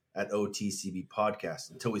at OTCB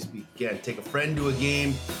Podcast. Until we speak again, take a friend to a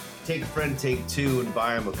game, take a friend, take 2, and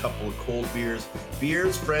buy them a couple of cold beers.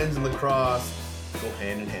 Beers, friends, and lacrosse go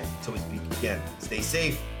hand in hand. Until we speak again, stay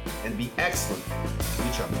safe and be excellent to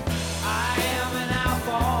each other. I am an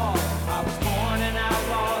outlaw. I was